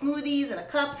can make smoothies in a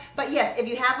cup. But yes, if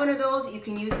you have one of those, you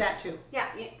can use that too. Yeah,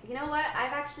 you know what?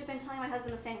 I've actually been telling my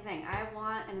husband the same thing. I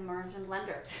want an immersion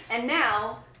blender, and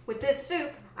now with this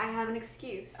soup, I have an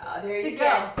excuse there to you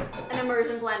get go. an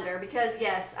immersion blender, because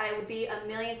yes, I would be a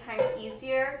million times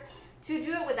easier to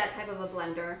do it with that type of a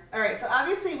blender. All right, so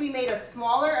obviously we made a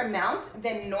smaller amount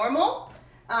than normal,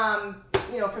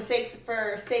 for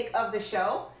sake of the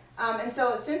show. And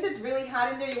so since it's really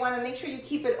hot in there, you want to make sure you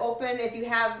keep it open. If you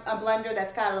have a blender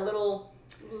that's got a little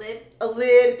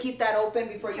lid, keep that open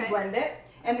before you blend it.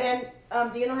 And then,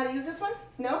 do you know how to use this one?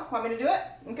 No? Want me to do it?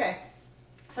 Okay.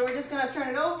 So we're just gonna turn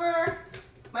it over.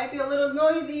 Might be a little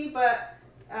noisy, but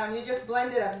you just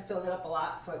blend it up and fill it up a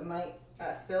lot, so it might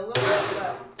spill a little bit.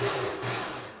 But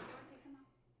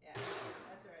yeah,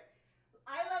 that's all right.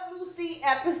 I Love Lucy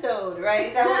episode, right?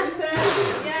 Is that what we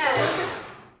said? Yes.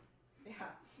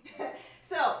 Yeah.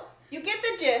 So you get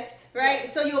the gist, right?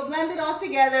 So you'll blend it all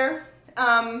together,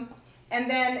 and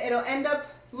then it'll end up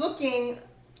looking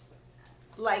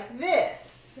like this.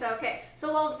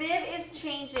 So while Viv is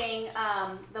changing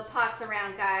the pots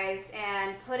around, guys,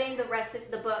 and putting the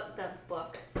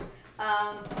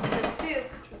soup,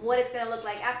 what it's gonna look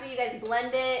like after you guys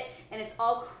blend it, and it's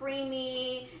all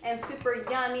creamy and super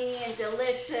yummy and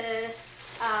delicious.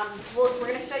 We're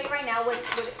gonna show you right now what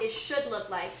it should look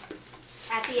like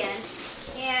at the end.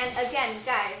 And again,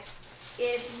 guys,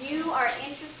 if you are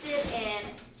interested in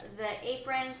the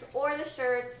aprons or the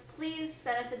shirts, please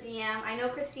send us a DM. I know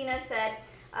Christina said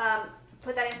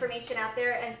put that information out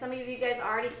there, and some of you guys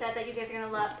already said that you guys are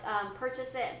gonna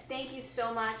purchase it. Thank you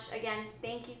so much. Again,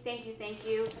 thank you.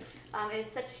 It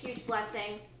is such a huge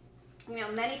blessing.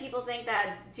 Many people think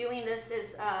that doing this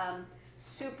is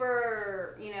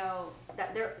super,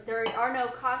 that there are no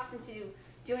costs into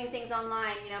doing things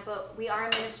online, but we are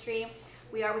a ministry.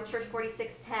 We are with Church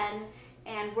 4610,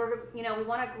 and we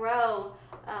want to grow.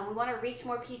 We want to reach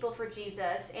more people for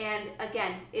Jesus. And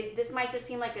again, this might just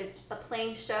seem like a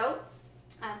plain show.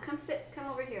 Come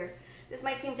over here. This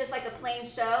might seem just like a plain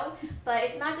show, but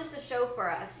it's not just a show for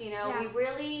us.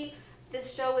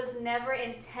 This show was never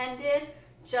intended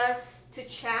just to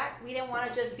chat. We didn't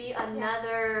want to just be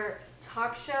another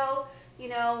talk show.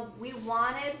 We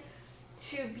wanted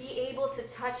to be able to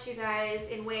touch you guys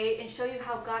and show you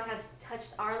how God has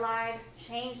touched our lives,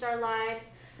 changed our lives.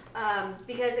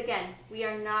 Because again, we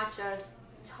are not just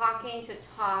talking to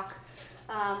talk.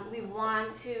 We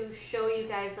want to show you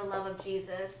guys the love of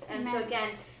Jesus. And so again,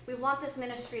 we want this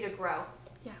ministry to grow.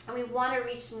 Yeah. And we want to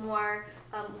reach more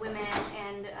women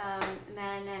and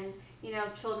men and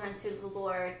children to the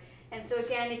Lord. And so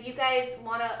again, if you guys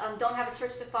want to don't have a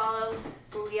church to follow,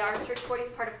 we are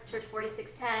part of Church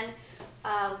 4610.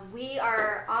 We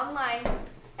are online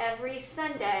every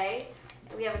Sunday.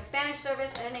 We have a Spanish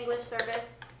service and an English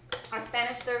service. Our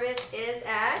Spanish service is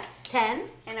at 10.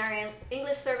 And our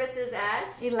English service is at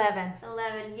 11.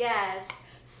 11, yes.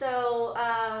 So,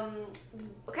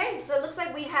 okay, so it looks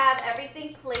like we have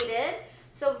everything plated.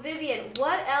 So, Vivian,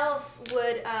 what else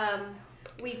would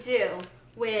we do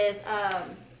with,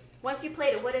 once you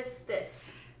plate it, what is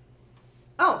this?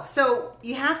 Oh, so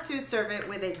you have to serve it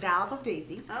with a dollop of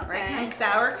daisy, right? Some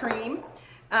sour cream.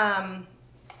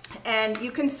 And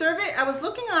you can serve it, I was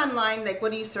looking online, like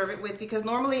what do you serve it with? Because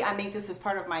normally I make this as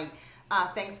part of my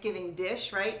Thanksgiving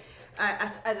dish, right?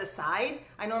 As a side.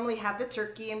 I normally have the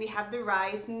turkey and we have the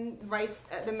rice,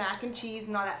 the mac and cheese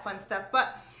and all that fun stuff.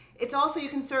 But it's also, you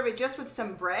can serve it just with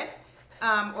some bread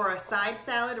or a side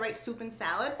salad, right? Soup and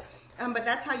salad. But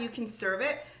that's how you can serve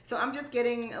it. So I'm just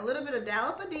getting a little bit of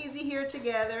dollop of daisy here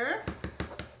together.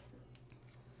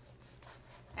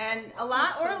 And a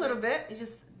lot or a little bit. You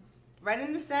just right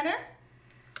in the center.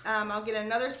 I'll get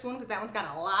another spoon because that one's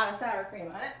got a lot of sour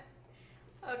cream on it.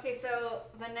 Okay, so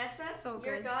Vanessa,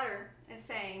 your daughter is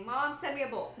saying, Mom, send me a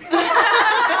bowl.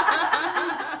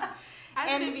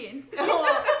 As Vivian.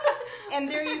 And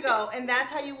there you go. And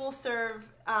that's how you will serve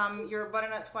your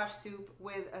butternut squash soup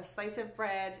with a slice of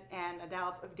bread and a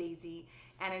dollop of daisy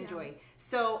and enjoy. Yeah.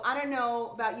 So I don't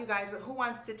know about you guys, but who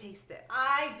wants to taste it?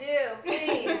 I do.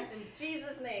 Please. In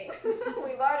Jesus' name.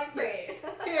 We've already prayed.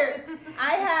 Here.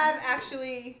 I have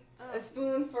actually a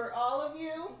spoon for all of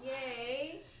you.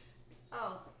 Yay.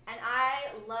 Oh, and I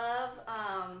love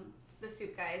the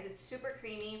soup, guys. It's super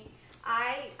creamy.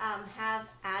 I have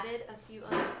added a few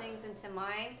other things into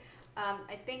mine.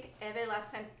 I think Eve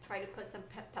last time tried to put some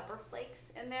pepper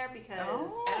flakes in there because I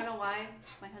don't know why.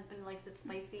 My husband likes it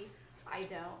spicy. I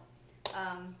don't.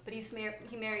 But he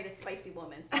married a spicy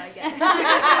woman, so I get it.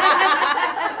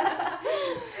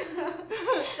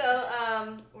 So,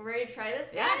 we're ready to try this,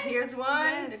 guys? Yeah, here's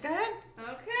one. Yes. Go ahead.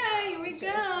 Okay, here we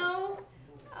go.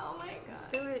 Oh my God. Let's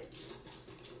do it.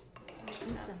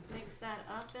 Mix that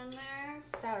up in there.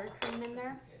 Sour cream in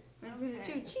there.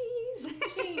 Okay. Cheese.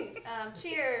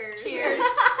 Cheers. Cheers.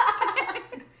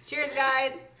 Cheers,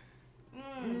 guys.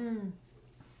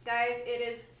 Guys, it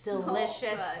is delicious.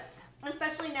 So good.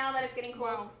 Especially now that it's getting cold.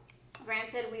 Wow.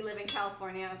 Granted, we live in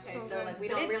California, okay, so like we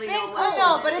don't really know what. Oh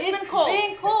no, but it's been cold. It's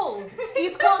been cold.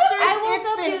 East Coasters, I woke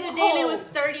up it's been the other cold. day and it was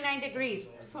 39 degrees.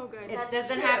 So good. It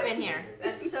doesn't happen here.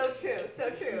 That's so true, so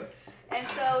true. And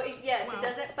so, yes, it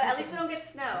doesn't, but at least we don't get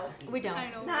snow. We don't. I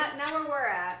know. Not where we're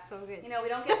at. So good. You know, we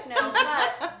don't get snow,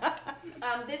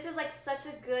 but this is like such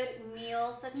a good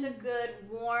meal, such a good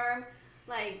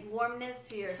warmness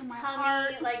to your tummy.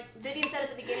 Heart. Like Vivian said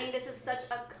at the beginning, this is such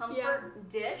a comfort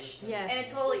dish. Yes. And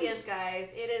it totally is, guys.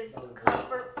 It is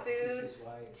comfort food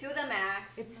to the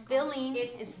max. It's filling.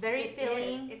 It's very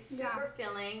filling. It's super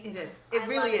filling. It is. It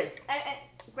really is. And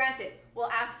granted,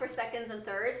 we'll ask for seconds and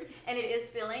thirds, and it is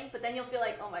filling, but then you'll feel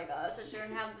like, oh my gosh, I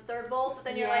shouldn't have the third bowl, but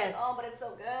then you're like, oh, but it's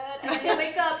so good. And then you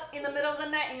wake up in the middle of the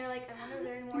night, and you're like, I wonder if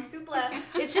there's any more soup left.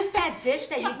 It's just that dish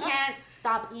that you can't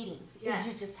stop eating. Yes.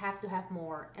 You just have to have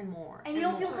more and more. And you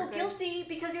don't feel so guilty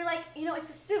because you're like, it's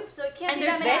a soup, so it can't And be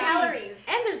that many calories.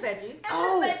 And there's veggies.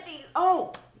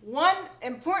 Oh, one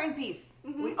important piece.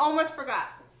 We almost forgot.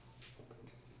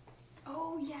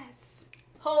 Oh, yes.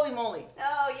 Holy moly.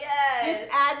 Oh, yes. This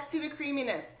adds to the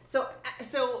creaminess. So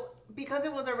because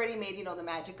it was already made, the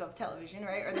magic of television,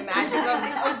 right? Or the magic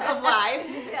of live.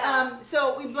 Yeah.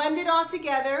 So we blend it all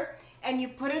together and you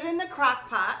put it in the crock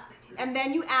pot and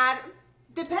then you add,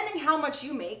 depending how much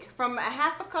you make, from a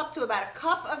half a cup to about a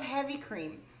cup of heavy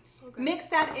cream. So mix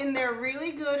that in there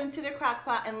really good into the crock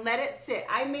pot and let it sit.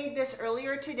 I made this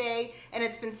earlier today and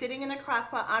it's been sitting in the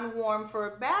crock pot on warm for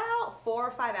about 4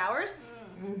 or 5 hours.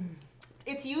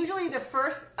 It's usually the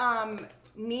first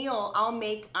meal I'll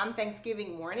make on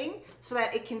Thanksgiving morning so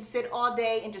that it can sit all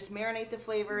day and just marinate the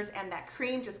flavors and that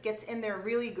cream just gets in there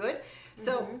really good.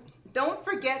 So don't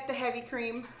forget the heavy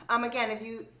cream. Again,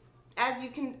 as you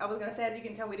can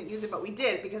tell, we didn't use it, but we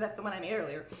did because that's the one I made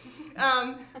earlier.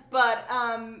 But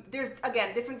there's,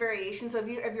 again, different variations. So if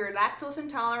you're lactose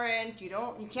intolerant,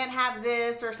 you can't have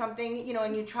this or something,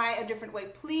 and you try a different way,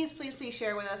 please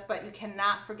share with us. But you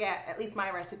cannot forget, at least my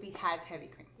recipe has heavy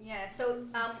cream. Yeah, so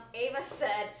Ava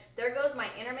said, there goes my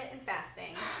intermittent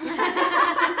fasting.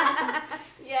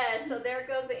 Yeah, so there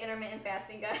goes the intermittent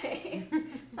fasting, guys.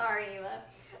 Sorry, Ava.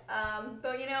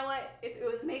 But you know what? It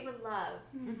was made with love.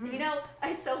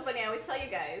 It's so funny. I always tell you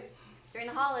guys, during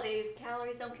the holidays,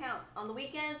 calories don't count. On the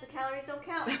weekends, the calories don't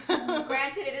count.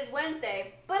 Granted, it is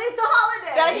Wednesday, but it's a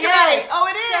holiday. That's right. Oh,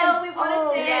 it is. So we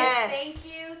want to say yes. thank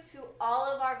you to all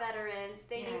of our veterans.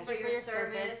 Thank you Yes. for your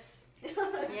service.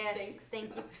 Yes, Thanks.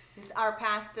 thank you. This our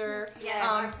pastor Yeah,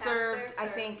 our pastor served, I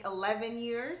think, 11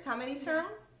 years. How many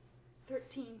terms?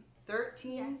 13.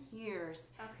 13 Yes.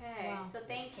 years. Okay, Wow. so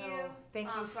thank So, you. thank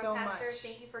you to our so pastor. much.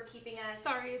 Thank you for keeping us.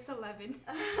 Sorry, it's 11.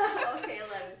 Okay,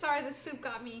 11. Sorry, the soup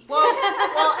got me. Well,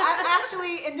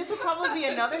 actually, and this will probably be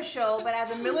another show, but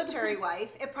as a military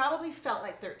wife, it probably felt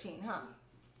like 13, huh?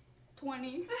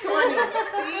 20. 20.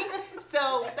 See?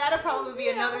 So that'll probably be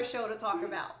another show to talk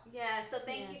about. Yeah, so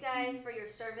thank you Yes. guys for your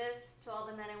service to all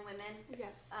the men and women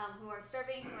Yes. who are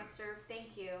serving, who have served.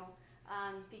 Thank you.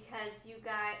 Because you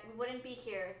guys, we wouldn't be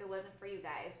here if it wasn't for you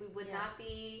guys. We would not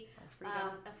be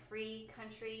a free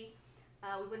country.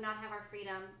 We would not have our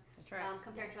freedom That's right.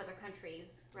 compared to other countries,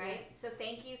 right? So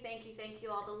thank you, thank you, thank you.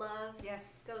 All the love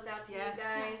Yes. goes out to Yes. you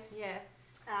guys. Yes.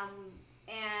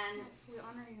 And Yes, we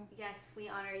honor you. yes, we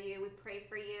honor you. We pray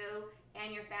for you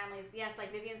and your families. Yes,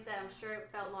 like Vivian said, I'm sure it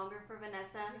felt longer for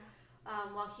Vanessa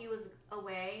while he was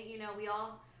away. You know, we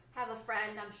all have a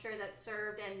friend, I'm sure, that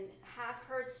served and have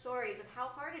heard stories of how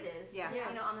hard it is, Yeah.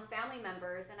 you know, on the family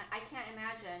members. And I can't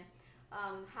imagine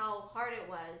how hard it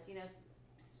was. You know,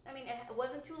 I mean, it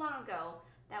wasn't too long ago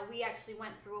that we actually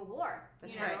went through a war.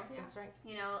 That's you know? right. Yeah. That's right.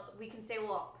 You know, we can say,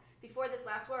 well, before this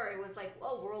last war, it was like,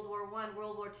 oh, World War I,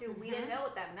 World War II. We didn't know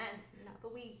what that meant, No.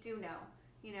 but we do know.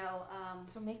 You know,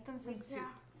 So make them some soup.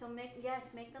 Yeah. so make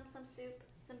them some soup,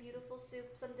 some beautiful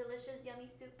soup, some delicious,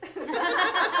 yummy soup.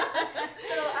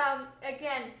 So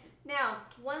again, now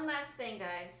one last thing,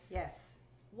 guys. Yes.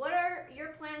 What are your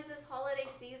plans this holiday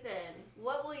season?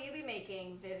 What will you be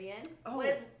making, Vivian? Oh. What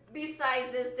is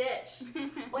besides this dish?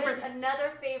 What is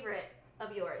another favorite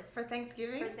of yours For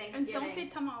Thanksgiving? for Thanksgiving? And don't say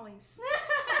tamales.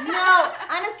 No,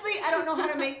 honestly, I don't know how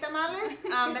to make tamales.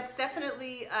 That's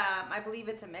definitely, I believe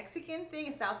it's a Mexican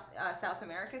thing, a South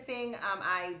America thing.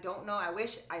 I don't know. I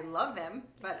wish I love them,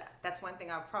 but that's one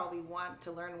thing I'll probably want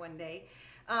to learn one day.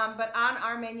 But on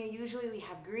our menu, usually we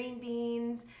have green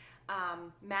beans,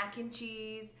 mac and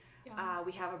cheese.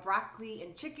 We have a broccoli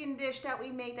and chicken dish that we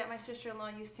make that my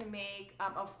sister-in-law used to make.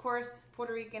 Of course,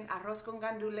 Puerto Rican arroz con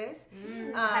gandules.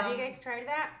 Have you guys tried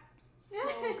that? So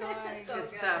good. So Good good.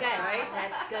 stuff, Good. right?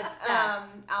 That's good stuff.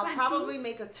 I'll Plantains. probably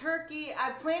make a turkey.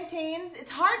 Plantains, it's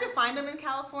hard to find them in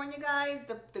California, guys,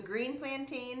 the green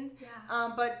plantains.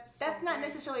 Yeah. But that's So not good.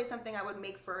 necessarily something I would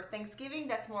make for Thanksgiving.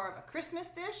 That's more of a Christmas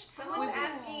dish. Someone's Oh.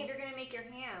 asking if you're gonna make your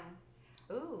ham.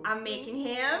 Ooh. I'm making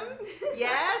ham.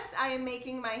 Yes, I am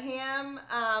making my ham,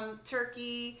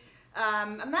 turkey.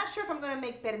 I'm not sure if I'm going to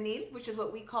make pernil, which is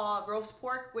what we call roast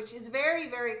pork, which is very,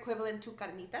 very equivalent to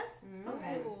carnitas.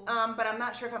 Okay. Ooh. But I'm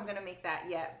not sure if I'm going to make that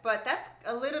yet. But that's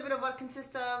a little bit of what it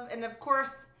consists of. And of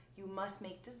course, you must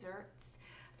make desserts.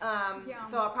 Yum.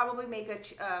 So I'll probably make a.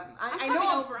 I'm I coming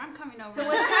know. over. I'm coming over. So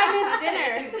what time is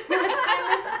dinner?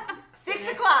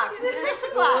 6 o'clock. 6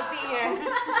 We'll o'clock. be here.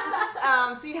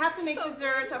 So you have to make So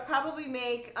desserts. I'll probably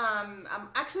make.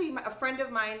 Actually, a friend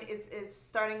of mine is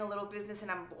starting a little business, and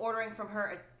I'm ordering from her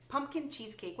a pumpkin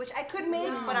cheesecake, which I could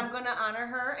make, but I'm gonna honor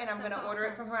her, and I'm That's gonna order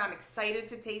it awesome. from her. I'm excited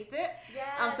to taste it.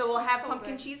 Yes. So we'll have So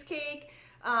pumpkin good. cheesecake.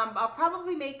 I'll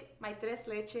probably make my tres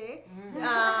leche,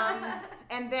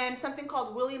 and then something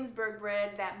called Williamsburg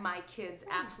bread that my kids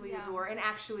absolutely Yeah. adore. And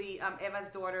actually, Eva's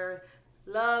daughter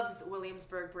loves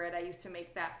Williamsburg bread. I used to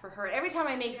make that for her. Every time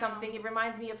I make Yeah. something, it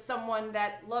reminds me of someone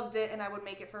that loved it, and I would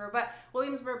make it for her. But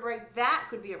Williamsburg bread, that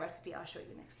could be a recipe I'll show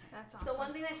you next time. That's awesome. So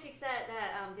one thing that she said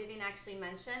that Vivian actually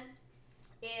mentioned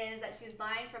is that she's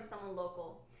buying from someone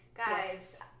local.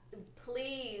 Guys,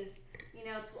 please, you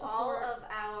know, to all Support. of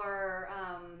our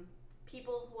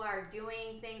people who are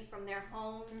doing things from their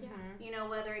homes, you know,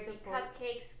 whether it be Support.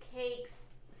 cupcakes, cakes,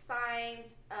 signs,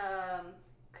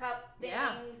 cup things,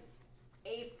 Yeah.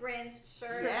 aprons,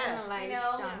 shirts, Yes. you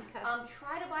know, Done cups.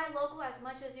 try to buy local as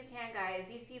much as you can, guys.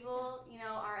 These people, you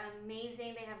know, are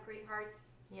amazing. They have great hearts.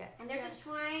 Yes. And they're just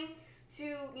trying to,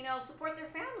 you know, support their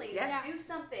families. Yes. Do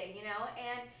something, you know.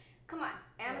 And come on,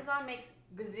 Amazon makes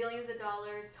gazillions of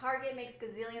dollars. Target makes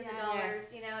gazillions of dollars.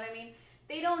 Yes. You know what I mean?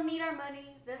 They don't need our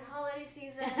money this holiday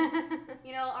season.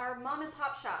 You know, our mom and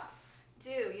pop shops do.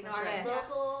 You know, That's our right.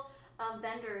 local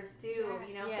vendors do.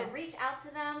 You know, Yes. so reach out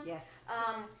to them. Yes.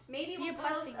 Yes. Maybe Be a we'll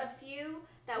post blessing. a few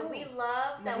that we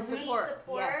love, that That we we support.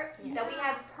 support, Yes. that we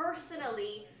have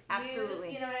personally Absolutely.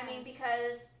 used. You know what I mean? Yes.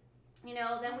 Because, you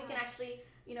know, then we can actually,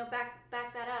 you know, back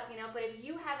that up. You know, but if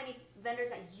you have any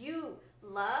vendors that you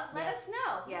love, let Yes. us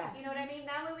know. Yes. You know what I mean?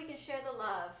 That way we can share the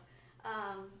love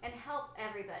and help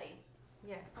everybody.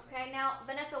 Yes. Okay, now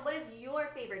Vanessa, what is your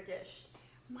favorite dish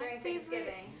during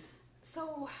Thanksgiving?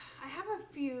 So I have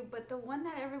a few, but the one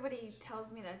that everybody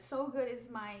tells me that's so good is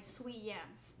my sweet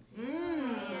yams.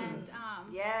 And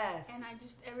yes. And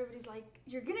everybody's like,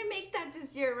 "You're gonna make that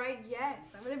this year, right?" Yes,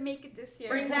 I'm gonna make it this year.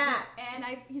 Bring that. And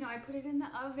I put it in the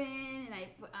oven, and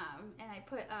I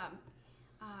put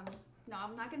no,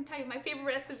 I'm not gonna tell you my favorite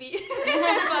recipe,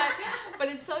 but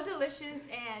it's so delicious,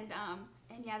 and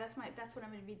yeah, that's what I'm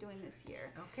gonna be doing this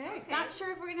year. Okay. Not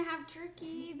sure if we're gonna have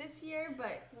turkey this year,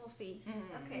 but we'll see.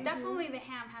 Okay. Definitely the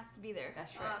ham has to be there.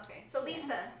 That's right. Okay. So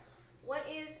Lisa, what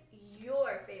is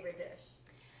your favorite dish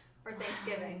for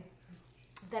Thanksgiving?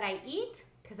 That I eat,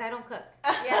 because I don't cook.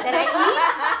 Yeah. That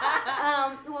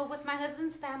I eat. Well, with my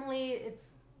husband's family,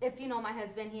 if you know my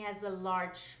husband, he has a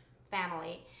large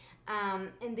family.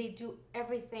 And they do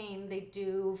everything. They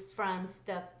do from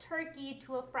stuffed turkey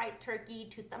to a fried turkey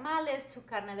to tamales to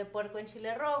carne de puerco en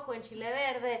chile rojo en chile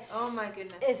verde. Oh my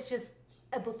goodness. It's just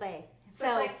a buffet. So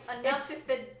it's like enough to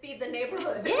feed the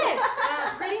neighborhood.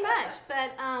 Yes, pretty much.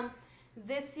 But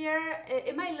this year,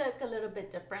 it might look a little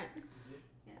bit different.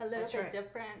 A little That's bit right.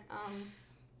 different.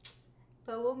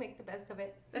 But we'll make the best of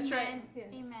it. That's right. Yes.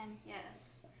 Amen. Yes.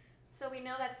 So we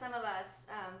know that some of us,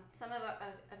 some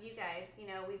of you guys,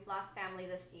 we've lost family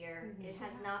this year. Mm-hmm. It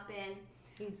has not been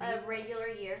Easy. a regular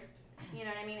year. You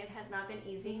know what I mean? It has not been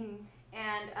easy. Mm-hmm.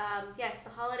 And yes, the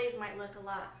holidays might look a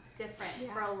lot different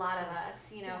for a lot of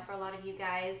us, for a lot of you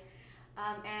guys.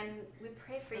 And we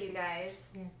pray for you guys,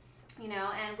 Yes.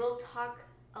 and we'll talk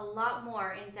a lot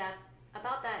more in depth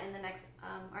about that in the next,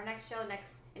 our next show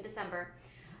in December.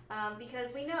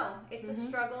 Because we know it's a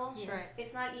struggle. That's right.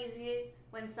 It's not easy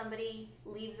when somebody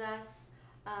leaves us,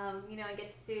 and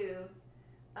gets to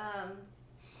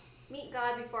meet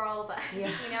God before all of us. Yeah.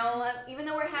 Even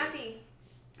though we're happy,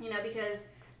 because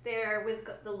they're with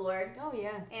the Lord. Oh,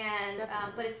 yes. And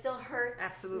Definitely. but it still hurts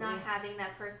Absolutely. not having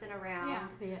that person around. Yeah.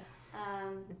 Yes.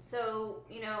 So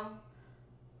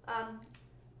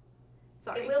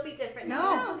Sorry. it will be different.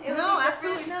 No, it will be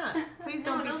absolutely different. not. Please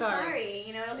don't be sorry.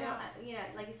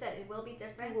 Like you said, it will be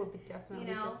different. It will be definitely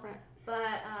different.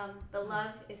 But the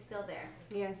love is still there.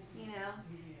 Yes.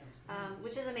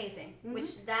 Which is amazing. Mhm.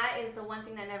 Which that is the one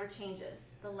thing that never changes.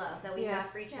 The love that we have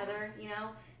for each Yes. other.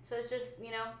 So it's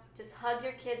just hug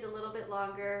your kids a little bit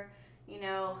longer.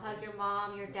 Hug your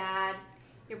mom, your dad,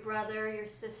 your brother, your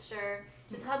sister.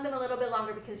 Just hug them a little bit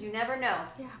longer because you never know.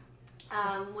 Yeah.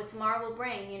 What tomorrow will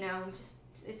bring.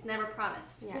 It's never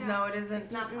promised. Yeah. No, it isn't.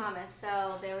 It's not promised.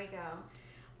 So there we go.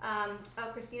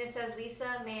 Christina says,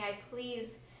 Lisa, may I please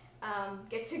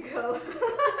get to go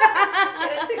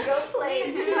get a to-go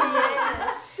plate?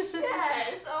 Yes.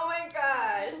 Yes. Oh my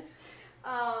gosh.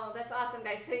 Oh, that's awesome,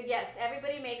 guys. So yes,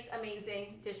 everybody makes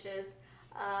amazing dishes.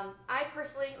 I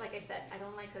personally, like I said, I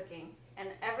don't like cooking. And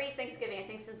every Thanksgiving, I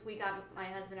think since my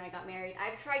husband and I got married,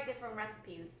 I've tried different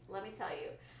recipes. Let me tell you.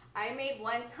 I made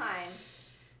one time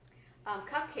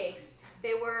cupcakes.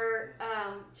 They were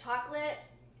chocolate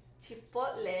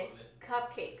chipotle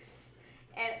cupcakes.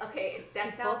 And okay,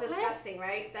 that sounds Chipotle? disgusting,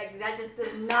 right? That just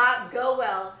does not go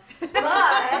well.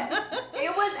 But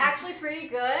it was actually pretty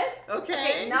good.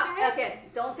 Okay. Okay,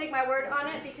 don't take my word on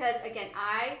it because again,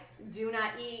 I do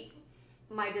not eat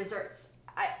my desserts.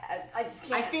 I just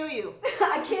can't. I feel you.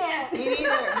 I can't. Me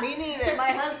neither. Me neither.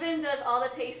 My husband does all the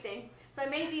tasting. So I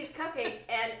made these cupcakes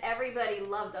and everybody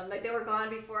loved them. Like they were gone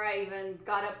before I even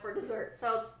got up for dessert.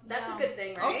 So that's a good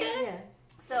thing, right? Okay. Yes.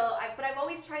 So, but I've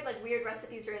always tried like weird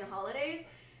recipes during the holidays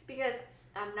because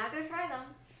I'm not gonna try them,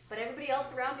 but everybody else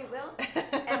around me will.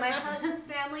 And my husband's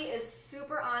family is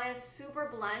super honest, super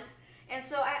blunt, and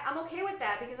so I'm okay with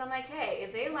that because I'm like, hey,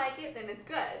 if they like it, then it's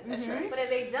good. That's right. But if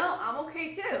they don't, I'm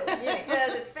okay too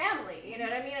because it's family. You know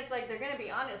what I mean? It's like they're gonna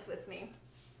be honest with me.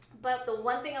 But the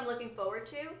one thing I'm looking forward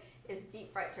to is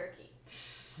deep fried turkey.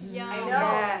 Yum. I know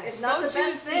Yes. it's not So the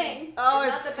best juicy. thing. Oh,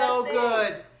 not it's the so best thing,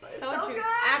 good. but it's So juicy. good.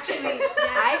 Actually,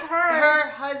 I've heard. her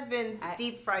husband's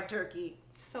deep fried turkey.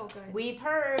 So good. We've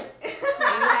heard.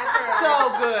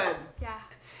 So good. Yeah.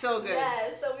 So good.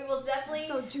 Yes, so we will definitely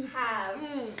So juicy. have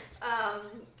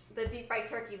the deep fried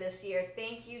turkey this year.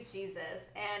 Thank you, Jesus.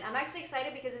 And I'm actually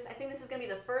excited because I think this is going to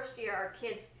be the first year our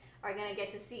kids are going to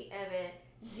get to see Evan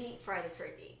deep fry the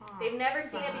turkey. They've never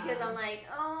seen it because I'm like,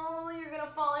 oh, you're going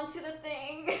to fall into the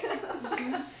thing.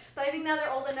 But I think now they're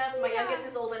old enough. My youngest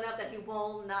is old enough that he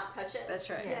will not touch it.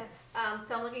 That's right. Yes.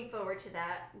 So I'm looking forward to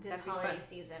that this That'd be holiday fun.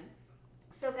 season.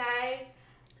 So guys,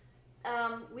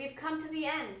 we've come to the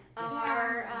end of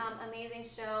our amazing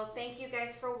show. Thank you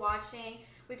guys for watching.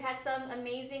 We've had some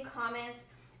amazing comments.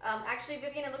 Actually,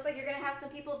 Vivian, it looks like you're going to have some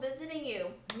people visiting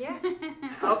you. Yes. Including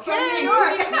Okay. me.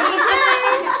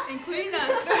 Including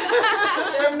us.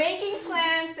 They're making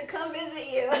plans to come visit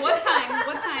you. What time?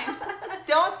 What time?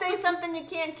 Don't say something you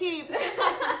can't keep.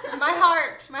 My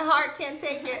heart can't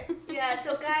take it. Yeah,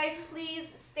 so guys, please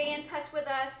stay in touch with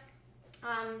us.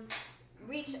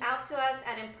 Reach out to us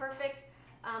at Imperfect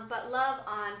But Love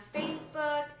on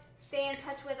Facebook. Stay in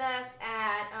touch with us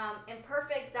at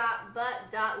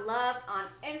imperfect.but.love on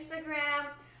Instagram.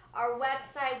 Our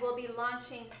website will be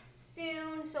launching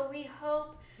soon, so we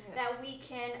hope that we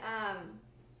can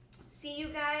see you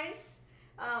guys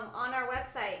on our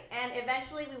website. And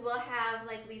eventually we will have,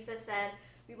 like Lisa said,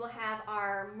 we will have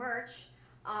our merch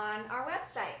on our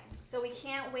website. So we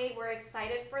can't wait. We're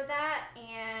excited for that.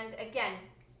 And again,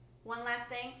 one last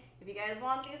thing. If you guys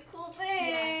want these cool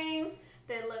things,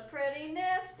 they look pretty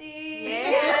nifty.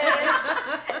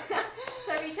 Yes.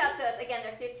 So reach out to us. Again,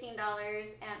 they're $15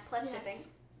 and plus shipping.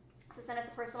 So send us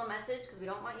a personal message because we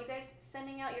don't want you guys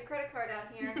sending out your credit card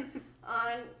out here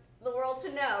on the world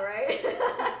to know, right?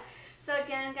 So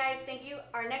again, guys, thank you.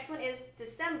 Our next one is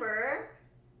December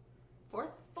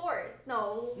 4th? 4th.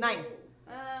 No. 9th.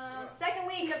 Second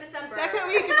week of December. Second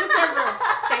week of December.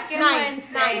 Second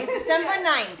 9th. Wednesday. December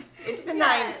 9th. It's the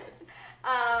 9th.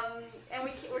 And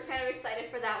we're kind of excited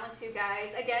for that one too,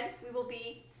 guys. Again, we will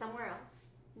be somewhere else.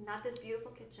 Not this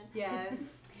beautiful kitchen. Yes.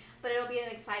 But it'll be an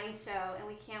exciting show, and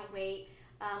we can't wait.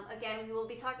 Again, we will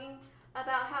be talking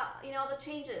about how, the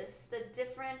changes, the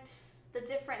difference that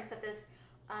this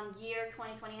year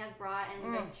 2020 has brought,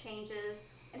 and the changes,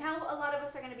 and how a lot of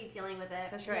us are going to be dealing with it.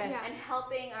 That's right. Yes. And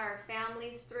helping our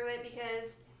families through it,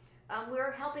 because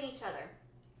we're helping each other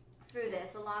through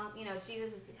this. Along,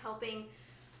 Jesus is helping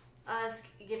us,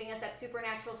 giving us that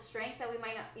supernatural strength that we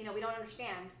might not, we don't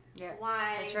understand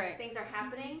why things are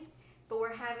happening. But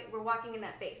we're walking in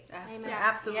that faith. Absolutely. Amen.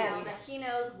 Absolutely. Yes, that He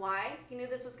knows why. He knew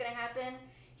this was going to happen.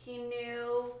 He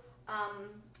knew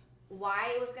why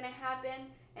it was going to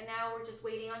happen, and now we're just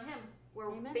waiting on Him.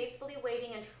 We're faithfully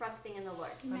waiting and trusting in the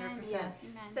Lord. 100%. Amen.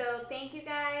 So thank you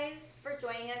guys for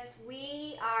joining us.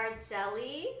 We are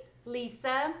Jelly,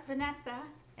 Lisa. Vanessa.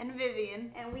 And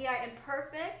Vivian. and we are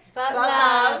imperfect. But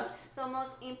Loved. Somos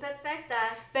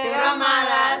imperfectas. Pero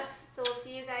amadas. So we'll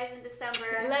see you guys in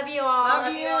December. Love you all. Love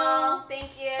Love you all.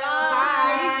 Thank you. Bye.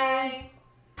 Bye.